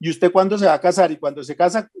preguntan, ¿y usted cuándo se va a casar? Y cuando se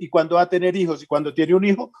casa, ¿y cuándo va a tener hijos? Y cuando tiene un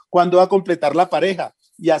hijo, ¿cuándo va a completar la pareja?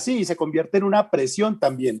 Y así se convierte en una presión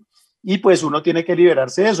también. Y pues uno tiene que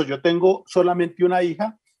liberarse de eso. Yo tengo solamente una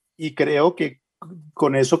hija y creo que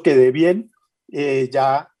con eso quedé bien.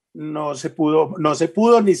 Ya no se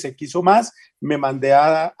pudo ni se quiso más. Me mandé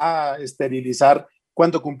a esterilizar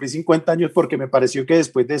cuando cumplí 50 años porque me pareció que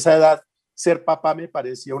después de esa edad ser papá me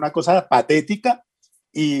parecía una cosa patética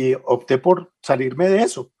y opté por salirme de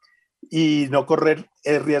eso y no correr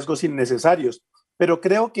riesgos innecesarios. Pero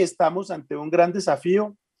creo que estamos ante un gran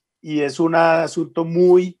desafío y es un asunto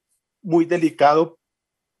muy, muy delicado,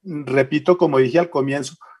 repito, como dije al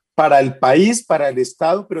comienzo, para el país, para el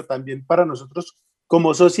Estado, pero también para nosotros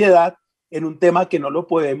como sociedad, en un tema que no lo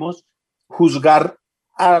podemos juzgar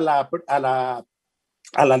a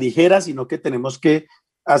la ligera, sino que tenemos que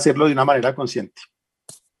hacerlo de una manera consciente.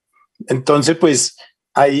 Entonces, pues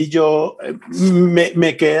ahí yo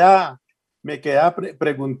me queda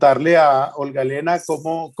preguntarle a Olga Elena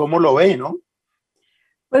cómo lo ve, ¿no?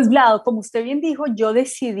 Pues Vlado, como usted bien dijo, yo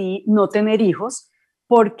decidí no tener hijos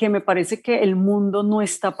porque me parece que el mundo no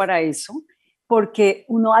está para eso, porque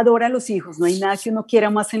uno adora a los hijos, no hay nada que uno quiera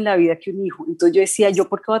más en la vida que un hijo. Entonces yo decía, ¿yo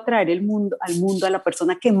por qué voy a traer al mundo a la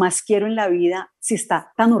persona que más quiero en la vida si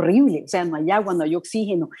está tan horrible? O sea, no hay agua, no hay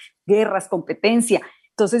oxígeno, guerras, competencia.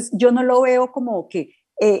 Entonces yo no lo veo como que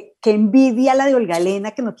envidia la de Olga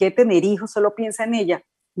Elena que no quiere tener hijos, solo piensa en ella.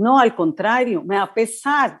 No, al contrario, me da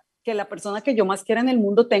pesar que la persona que yo más quiera en el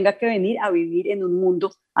mundo tenga que venir a vivir en un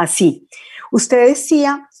mundo así. Usted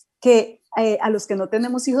decía que a los que no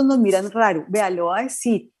tenemos hijos nos miran raro. Vea, lo voy a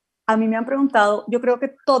decir. A mí me han preguntado, yo creo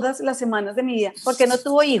que todas las semanas de mi vida, ¿por qué no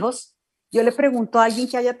tuvo hijos? Yo le pregunto a alguien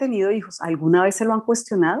que haya tenido hijos, ¿alguna vez se lo han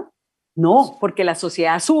cuestionado? No, porque la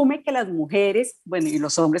sociedad asume que las mujeres, bueno, y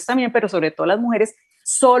los hombres también, pero sobre todo las mujeres,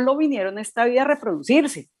 solo vinieron a esta vida a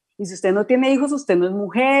reproducirse. Y si usted no tiene hijos, usted no es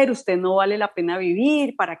mujer, usted no vale la pena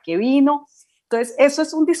vivir, ¿para qué vino? Entonces, eso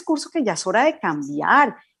es un discurso que ya es hora de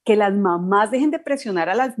cambiar, que las mamás dejen de presionar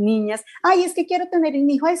a las niñas. Ay, es que quiero tener un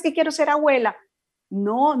hijo, ay, es que quiero ser abuela.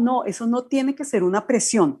 No, eso no tiene que ser una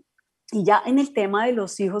presión. Y ya en el tema de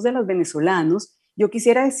los hijos de los venezolanos, yo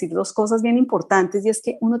quisiera decir dos cosas bien importantes, y es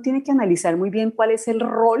que uno tiene que analizar muy bien cuál es el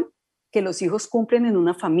rol que los hijos cumplen en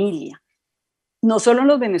una familia, no solo en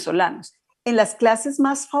los venezolanos. En las clases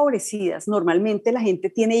más favorecidas, normalmente la gente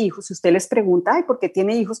tiene hijos. Si usted les pregunta, ay, ¿por qué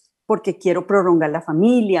tiene hijos? Porque quiero prolongar la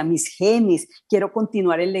familia, mis genes, quiero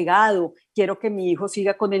continuar el legado, quiero que mi hijo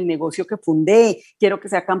siga con el negocio que fundé, quiero que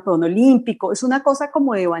sea campeón olímpico. Es una cosa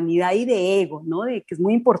como de vanidad y de ego, ¿no? De que es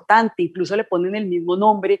muy importante, incluso le ponen el mismo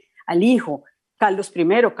nombre al hijo, Carlos I,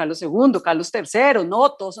 Carlos II, Carlos III,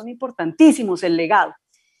 no, todos son importantísimos, el legado.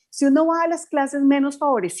 Si uno va a las clases menos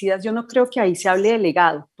favorecidas, yo no creo que ahí se hable de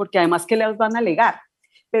legado, porque además, ¿qué les van a legar?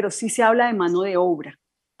 Pero sí se habla de mano de obra.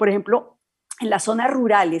 Por ejemplo, en las zonas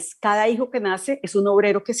rurales, cada hijo que nace es un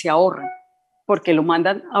obrero que se ahorra, porque lo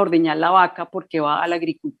mandan a ordeñar la vaca, porque va a la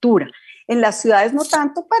agricultura. En las ciudades no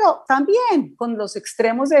tanto, pero también con los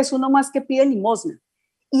extremos de eso, uno más que pide limosna.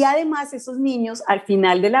 Y además esos niños al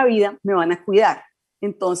final de la vida me van a cuidar.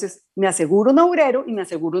 Entonces me aseguro un obrero y me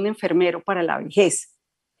aseguro un enfermero para la vejez.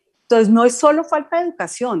 Entonces, no es solo falta de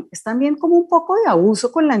educación, es también como un poco de abuso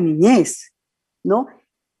con la niñez, ¿no?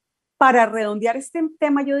 Para redondear este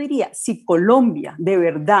tema, yo diría, si Colombia de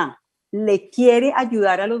verdad le quiere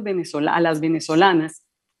ayudar a las venezolanas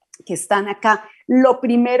que están acá, lo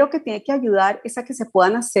primero que tiene que ayudar es a que se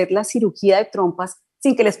puedan hacer la cirugía de trompas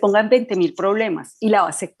sin que les pongan 20,000 problemas, y la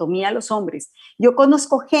vasectomía a los hombres. Yo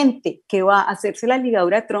conozco gente que va a hacerse la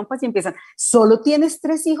ligadura de trompas y empiezan, ¿solo tienes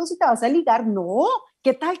 3 hijos y te vas a ligar? No,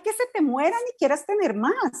 ¿qué tal que se te mueran y quieras tener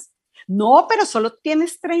más? No, pero solo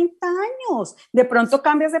tienes 30 años, de pronto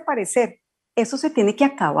cambias de parecer. Eso se tiene que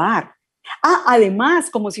acabar. Además,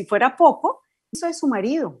 como si fuera poco, eso es su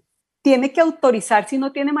marido. Tiene que autorizar, si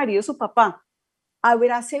no tiene marido, su papá.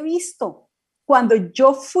 Habráse visto. Cuando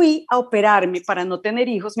yo fui a operarme para no tener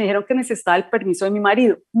hijos, me dijeron que necesitaba el permiso de mi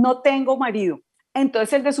marido. No tengo marido.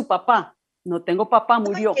 Entonces el de su papá. No tengo papá,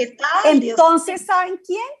 murió. ¿Qué tal? Entonces, ¿saben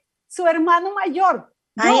quién? Su hermano mayor.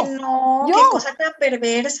 Ay, no, qué cosa tan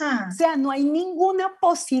perversa. O sea, no hay ninguna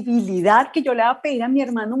posibilidad que yo le vaya a pedir a mi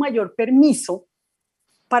hermano mayor permiso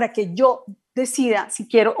para que yo decida si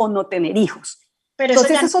quiero o no tener hijos. Pero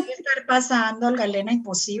entonces, eso ya no puede estar pasando, Olga Elena,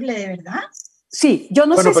 imposible, ¿de verdad? Sí, yo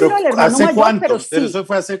no sé si era el hermano mayor, ¿cuánto? Pero sí. Pero eso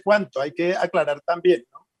fue hace cuánto, hay que aclarar también,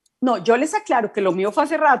 ¿no? No, yo les aclaro que lo mío fue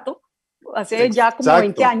hace rato, hace ya como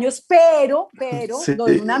 20 años, pero sí. Lo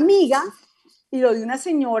de una amiga y lo de una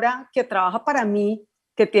señora que trabaja para mí,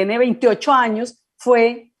 que tiene 28 años,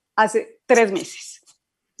 fue hace 3 meses.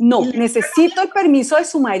 No, necesito el permiso de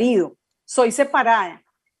su marido, soy separada,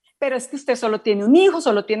 pero es que usted solo tiene un hijo,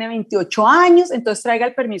 solo tiene 28 años, entonces traiga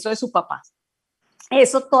el permiso de su papá.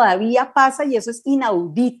 Eso todavía pasa y eso es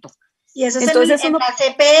inaudito. ¿Y eso es en las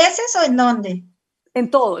EPS o en dónde? En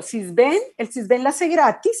todo. El Sisbén la hace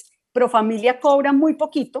gratis, Profamilia cobra muy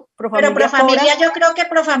poquito. Pero Profamilia, yo creo que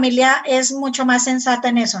Profamilia es mucho más sensata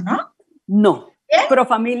en eso, ¿no? No.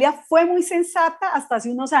 Profamilia fue muy sensata hasta hace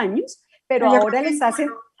unos años, pero ahora les hacen,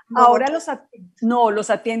 los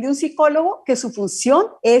atiende un psicólogo que su función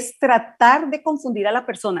es tratar de confundir a la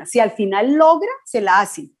persona. Si al final logra, se la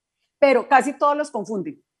hacen, pero casi todos los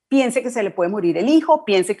confunden. Piense que se le puede morir el hijo,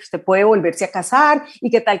 piense que usted puede volverse a casar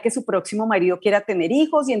y qué tal que su próximo marido quiera tener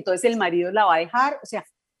hijos y entonces el marido la va a dejar. O sea,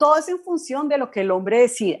 todo es en función de lo que el hombre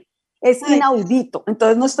decida. Es inaudito,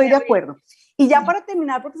 entonces no estoy de acuerdo. Y ya para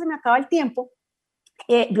terminar, porque se me acaba el tiempo,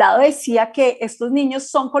 Vlado decía que estos niños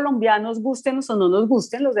son colombianos, gustenos o no nos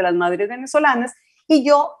gusten, los de las madres venezolanas, y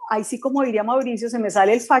yo, ahí sí como diría Mauricio, se me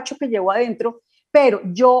sale el facho que llevo adentro, pero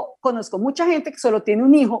yo conozco mucha gente que solo tiene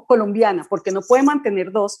un hijo colombiana porque no puede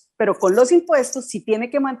mantener dos, pero con los impuestos sí tiene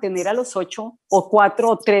que mantener a los 8 o 4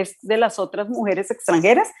 o 3 de las otras mujeres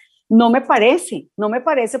extranjeras. No me parece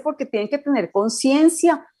porque tienen que tener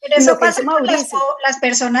conciencia. Pero eso pasa con las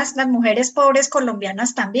personas, las mujeres pobres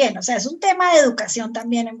colombianas también, o sea, es un tema de educación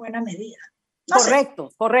también en buena medida.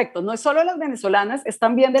 Correcto, no es solo las venezolanas, es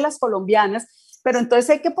también de las colombianas, pero entonces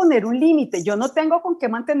hay que poner un límite. Yo no tengo con qué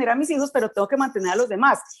mantener a mis hijos, pero tengo que mantener a los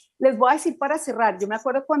demás. Les voy a decir para cerrar, yo me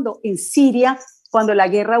acuerdo cuando en Siria, cuando la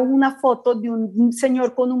guerra, hubo una foto de un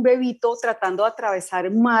señor con un bebito tratando de atravesar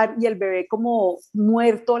el mar y el bebé como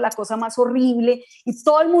muerto, la cosa más horrible, y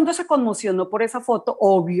todo el mundo se conmocionó por esa foto,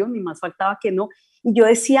 obvio, ni más faltaba que no, y yo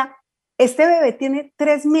decía, este bebé tiene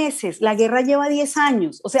 3 meses, la guerra lleva 10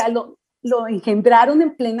 años, o sea, lo engendraron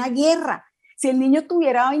en plena guerra. Si el niño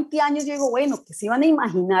tuviera 20 años, yo digo, bueno, que se iban a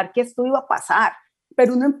imaginar que esto iba a pasar,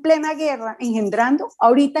 pero uno en plena guerra, engendrando,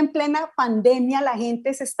 ahorita en plena pandemia la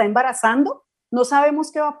gente se está embarazando, no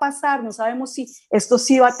sabemos qué va a pasar, no sabemos si esto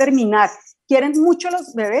sí va a terminar. Quieren mucho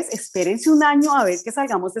los bebés, espérense un año a ver que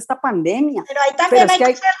salgamos de esta pandemia. Pero ahí también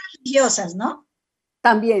hay cosas religiosas, ¿no?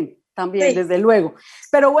 También, sí. Desde luego.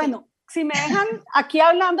 Pero bueno, si me dejan aquí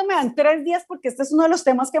hablando, me dan 3 días porque este es uno de los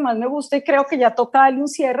temas que más me gusta y creo que ya toca darle un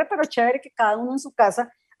cierre, pero chévere que cada uno en su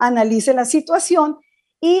casa analice la situación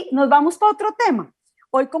y nos vamos para otro tema.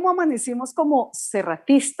 Hoy como amanecimos como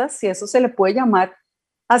serratistas, si eso se le puede llamar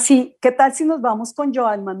así, ¿qué tal si nos vamos con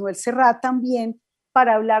Joan Manuel Serrat también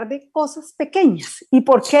para hablar de cosas pequeñas? ¿Y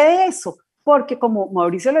por qué de eso? Porque como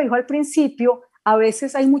Mauricio lo dijo al principio, a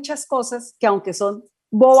veces hay muchas cosas que aunque son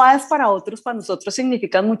bobadas para otros, para nosotros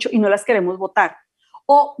significan mucho y no las queremos votar.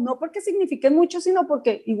 O no porque signifiquen mucho, sino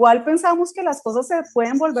porque igual pensamos que las cosas se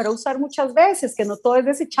pueden volver a usar muchas veces, que no todo es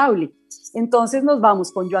desechable. Entonces nos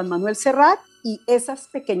vamos con Joan Manuel Serrat y esas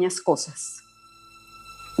pequeñas cosas.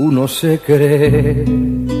 Uno se cree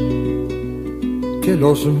que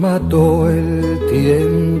los mató el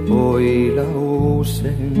tiempo y la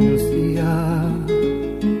ausencia,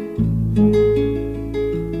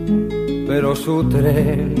 pero su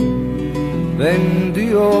tren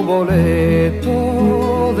vendió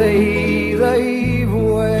boleto de ida y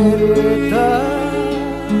vuelta.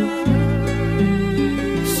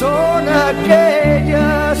 Son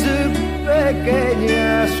aquellas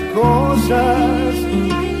pequeñas cosas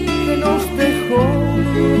que nos dejó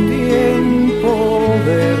tiempo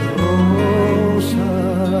de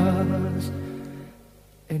rosas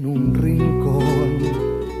en un rincón,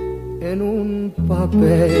 en un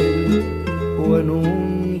papel o en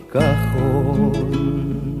un cajón,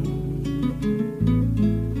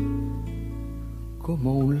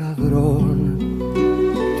 como un ladrón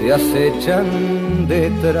te acechan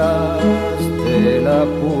detrás de la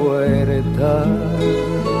puerta,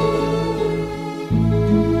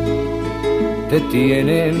 te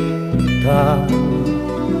tienen tan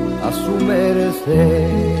a su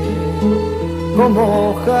merced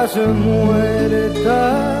como hojas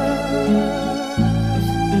muertas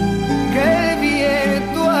que el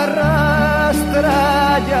viento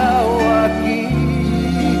arrastra allá o aquí,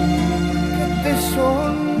 que te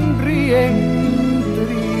sonríen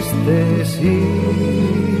tristes y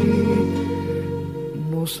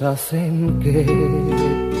nos hacen que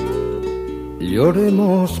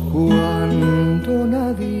lloremos cuando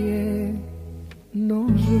nadie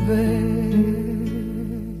nos ve.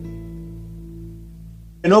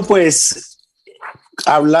 Bueno, pues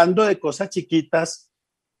hablando de cosas chiquitas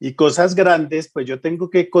y cosas grandes, pues yo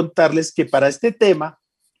tengo que contarles que para este tema,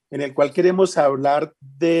 en el cual queremos hablar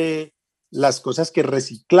de las cosas que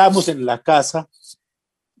reciclamos en la casa,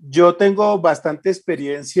 yo tengo bastante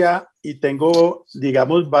experiencia y tengo,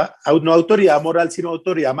 digamos, no autoridad moral, sino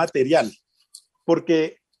autoridad material.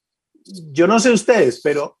 Porque yo no sé ustedes,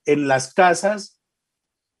 pero en las casas,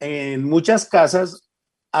 en muchas casas,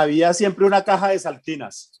 había siempre una caja de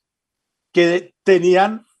saltinas que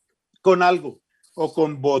tenían con algo, o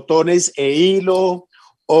con botones e hilo,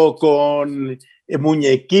 o con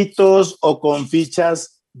muñequitos, o con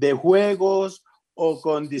fichas de juegos, o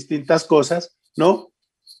con distintas cosas, ¿no?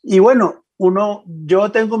 Y bueno,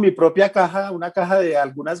 yo tengo mi propia caja, una caja de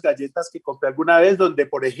algunas galletas que compré alguna vez, donde,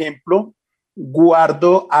 por ejemplo,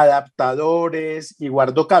 guardo adaptadores y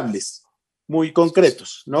guardo cables muy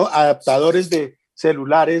concretos, ¿no? Adaptadores de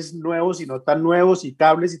celulares nuevos y no tan nuevos y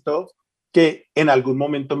cables y todo, que en algún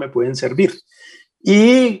momento me pueden servir.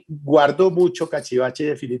 Y guardo mucho cachivache,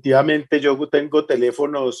 definitivamente. Yo tengo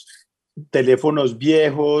teléfonos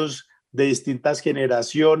viejos de distintas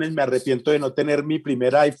generaciones. Me arrepiento de no tener mi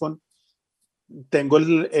primer iPhone. Tengo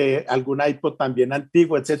algún iPod también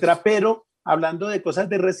antiguo, etcétera. Pero hablando de cosas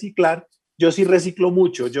de reciclar, yo sí reciclo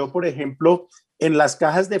mucho. Yo, por ejemplo, en las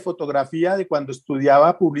cajas de fotografía de cuando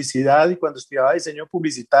estudiaba publicidad y cuando estudiaba diseño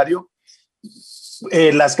publicitario,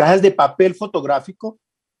 las cajas de papel fotográfico,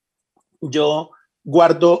 yo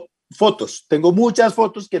guardo fotos. Tengo muchas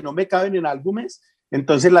fotos que no me caben en álbumes,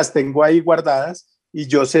 entonces las tengo ahí guardadas y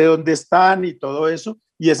yo sé dónde están y todo eso.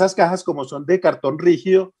 Y esas cajas, como son de cartón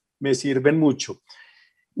rígido, me sirven mucho.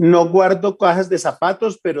 No guardo cajas de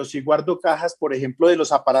zapatos, pero sí guardo cajas, por ejemplo, de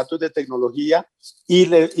los aparatos de tecnología y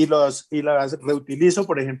las reutilizo,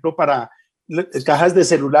 por ejemplo, para cajas de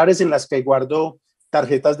celulares en las que guardo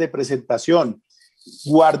tarjetas de presentación.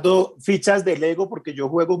 Guardo fichas de Lego porque yo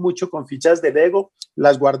juego mucho con fichas de Lego,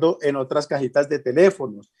 las guardo en otras cajitas de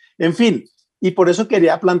teléfonos. En fin, y por eso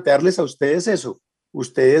quería plantearles a ustedes eso.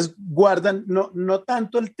 Ustedes guardan, no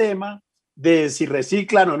tanto el tema de si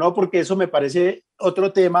reciclan o no, porque eso me parece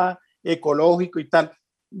otro tema ecológico y tal.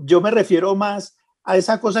 Yo me refiero más a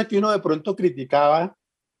esa cosa que uno de pronto criticaba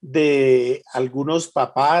de algunos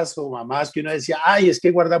papás o mamás que uno decía, ay, es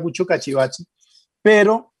que guarda mucho cachivache,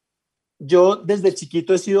 pero yo desde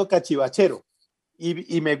chiquito he sido cachivachero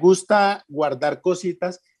y me gusta guardar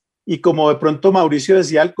cositas y como de pronto Mauricio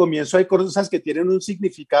decía al comienzo, hay cosas que tienen un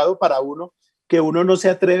significado para uno que uno no se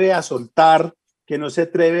atreve a soltar, que no se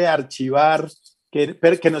atreve a archivar,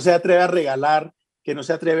 que no se atreve a regalar, que no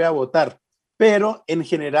se atreve a votar. Pero en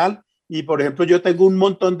general, y por ejemplo yo tengo un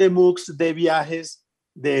montón de MOOCs de viajes,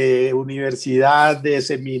 de universidad, de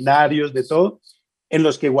seminarios, de todo, en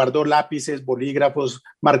los que guardo lápices, bolígrafos,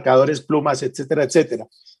 marcadores, plumas, etcétera, etcétera.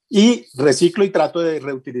 Y reciclo y trato de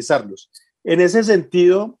reutilizarlos. En ese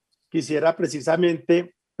sentido, quisiera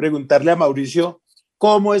precisamente preguntarle a Mauricio,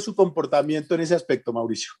 ¿cómo es su comportamiento en ese aspecto,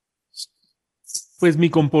 Mauricio? Pues mi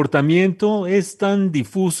comportamiento es tan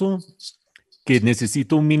difuso que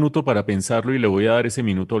necesito un minuto para pensarlo y le voy a dar ese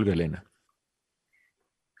minuto a Olga Elena.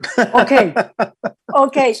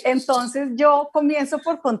 Ok, entonces yo comienzo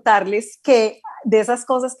por contarles que de esas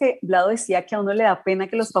cosas que Vlado decía que a uno le da pena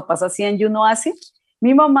que los papás hacían y uno hace,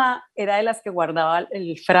 mi mamá era de las que guardaba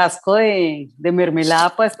el frasco de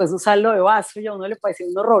mermelada para después usarlo de vaso y a uno le parecía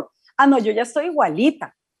un horror. Ah, no, yo ya estoy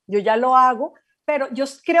igualita, yo ya lo hago, pero yo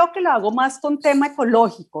creo que lo hago más con tema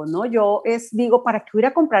ecológico, ¿no? Digo, ¿para qué voy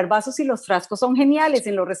a comprar vasos si los frascos son geniales?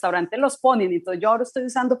 En los restaurantes los ponen, entonces yo ahora estoy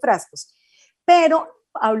usando frascos. Pero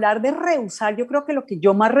hablar de reusar, yo creo que lo que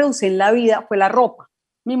yo más reusé en la vida fue la ropa.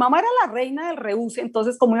 Mi mamá era la reina del reuse,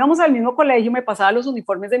 entonces como íbamos al mismo colegio, me pasaba los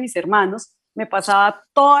uniformes de mis hermanos, me pasaba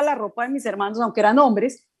toda la ropa de mis hermanos, aunque eran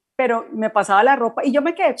hombres, pero me pasaba la ropa y yo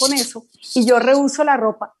me quedé con eso y yo reuso la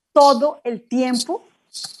ropa todo el tiempo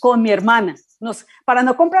con mi hermana. Para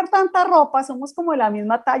no comprar tanta ropa, somos como de la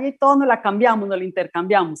misma talla y todo, nos la cambiamos, nos la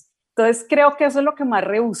intercambiamos. Entonces creo que eso es lo que más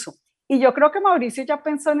reuso. Y yo creo que Mauricio ya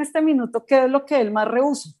pensó en este minuto qué es lo que él más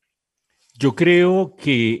reusa. Yo creo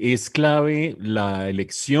que es clave la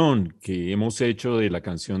elección que hemos hecho de la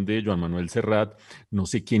canción de Joan Manuel Serrat. No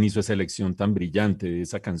sé quién hizo esa elección tan brillante de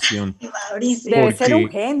esa canción. Mauricio. Debe ser un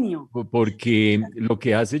genio. Porque lo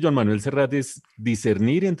que hace Joan Manuel Serrat es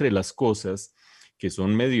discernir entre las cosas que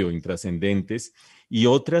son medio intrascendentes y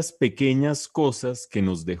otras pequeñas cosas que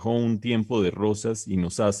nos dejó un tiempo de rosas y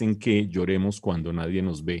nos hacen que lloremos cuando nadie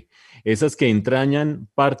nos ve. Esas que entrañan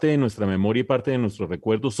parte de nuestra memoria y parte de nuestros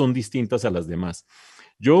recuerdos son distintas a las demás.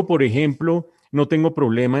 Yo, por ejemplo, no tengo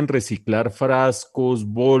problema en reciclar frascos,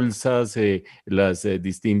 bolsas, las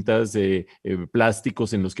distintas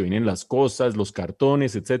plásticos en los que vienen las cosas, los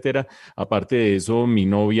cartones, etcétera. Aparte de eso, mi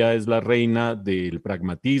novia es la reina del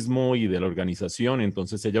pragmatismo y de la organización,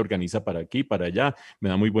 entonces ella organiza para aquí, para allá, me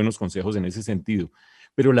da muy buenos consejos en ese sentido.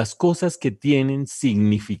 Pero las cosas que tienen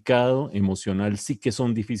significado emocional sí que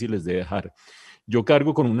son difíciles de dejar. Yo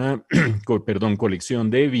cargo con una colección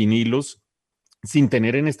de vinilos sin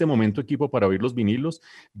tener en este momento equipo para oír los vinilos,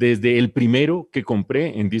 desde el primero que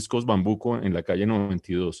compré en Discos Bambuco en la calle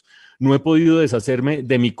 92. No he podido deshacerme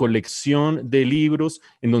de mi colección de libros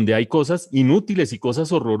en donde hay cosas inútiles y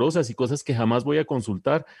cosas horrorosas y cosas que jamás voy a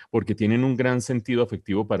consultar porque tienen un gran sentido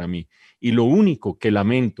afectivo para mí. Y lo único que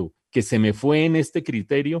lamento que se me fue en este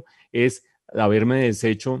criterio es haberme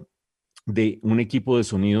deshecho de un equipo de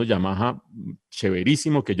sonido Yamaha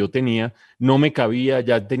chéverísimo que yo tenía, no me cabía,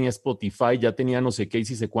 ya tenía Spotify, ya tenía no sé qué y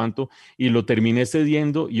si sé cuánto, y lo terminé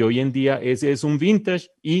cediendo, y hoy en día ese es un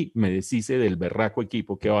vintage y me deshice del berraco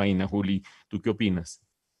equipo. Qué vaina, Juli, ¿tú qué opinas?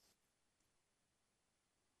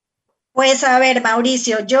 Pues a ver,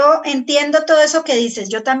 Mauricio, yo entiendo todo eso que dices.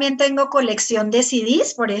 Yo también tengo colección de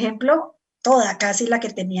CDs, por ejemplo, toda, casi la que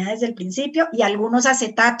tenía desde el principio, y algunos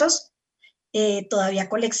acetatos todavía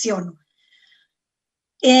colecciono.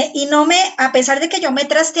 Y no a pesar de que yo me he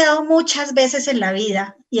trasteado muchas veces en la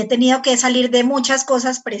vida y he tenido que salir de muchas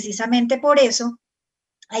cosas precisamente por eso,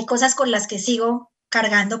 hay cosas con las que sigo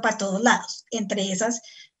cargando para todos lados, entre esas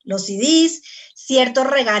los CDs, ciertos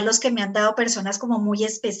regalos que me han dado personas como muy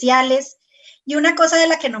especiales. Y una cosa de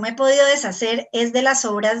la que no me he podido deshacer es de las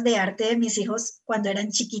obras de arte de mis hijos cuando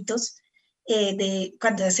eran chiquitos,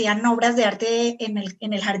 cuando hacían obras de arte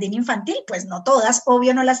en el jardín infantil. Pues no todas,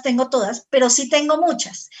 obvio no las tengo todas, pero sí tengo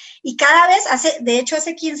muchas. Y cada vez, de hecho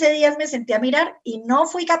hace 15 días me senté a mirar y no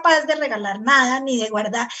fui capaz de regalar nada, ni de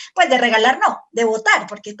guardar, pues de regalar no, de botar,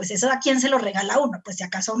 porque pues eso a quién se lo regala uno, pues si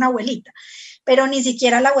acaso a una abuelita, pero ni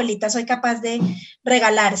siquiera a la abuelita soy capaz de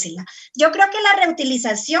regalársela. Yo creo que la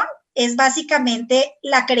reutilización es básicamente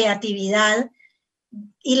la creatividad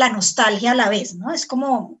y la nostalgia a la vez, ¿no? Es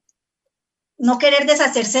como no querer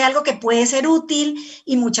deshacerse de algo que puede ser útil,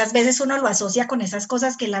 y muchas veces uno lo asocia con esas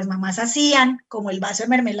cosas que las mamás hacían, como el vaso de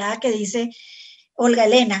mermelada que dice Olga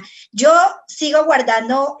Elena. Yo sigo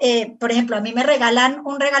guardando, por ejemplo, a mí me regalan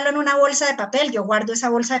un regalo en una bolsa de papel, yo guardo esa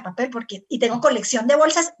bolsa de papel y tengo colección de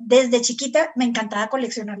bolsas. Desde chiquita me encantaba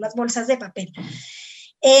coleccionar las bolsas de papel.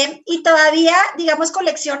 Y todavía, digamos,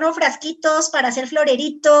 colecciono frasquitos para hacer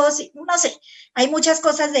floreritos, no sé, hay muchas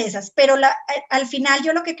cosas de esas, pero al final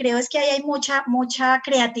yo lo que creo es que ahí hay mucha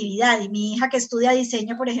creatividad, y mi hija que estudia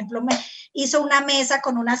diseño, por ejemplo, me hizo una mesa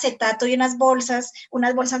con un acetato y unas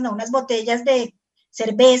botellas de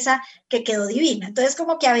cerveza que quedó divina. Entonces,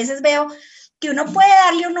 como que a veces veo que uno puede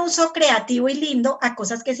darle un uso creativo y lindo a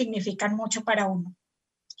cosas que significan mucho para uno,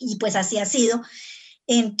 y pues así ha sido.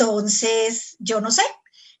 Entonces, yo no sé.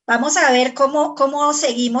 Vamos a ver cómo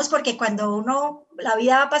seguimos, porque cuando la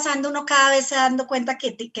vida va pasando, uno cada vez se da dando cuenta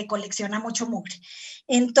que colecciona mucho mugre.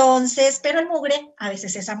 Entonces, pero el mugre a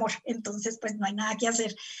veces es amor, entonces pues no hay nada que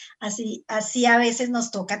hacer. Así a veces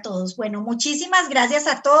nos toca a todos. Bueno, muchísimas gracias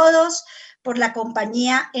a todos por la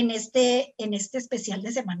compañía en este especial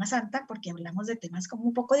de Semana Santa, porque hablamos de temas como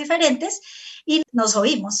un poco diferentes, y nos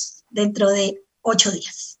oímos dentro de 8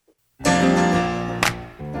 días.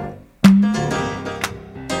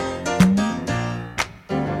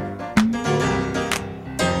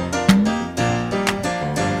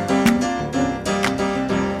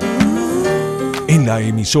 En la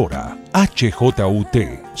emisora HJUT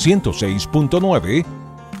 106.9,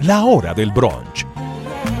 la hora del brunch.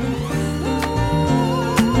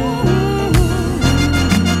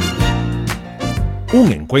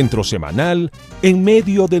 Un encuentro semanal en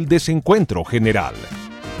medio del desencuentro general.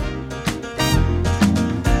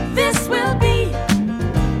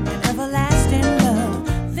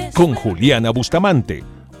 Con Juliana Bustamante,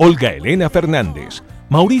 Olga Elena Fernández,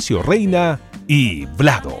 Mauricio Reina y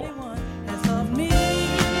Vlado.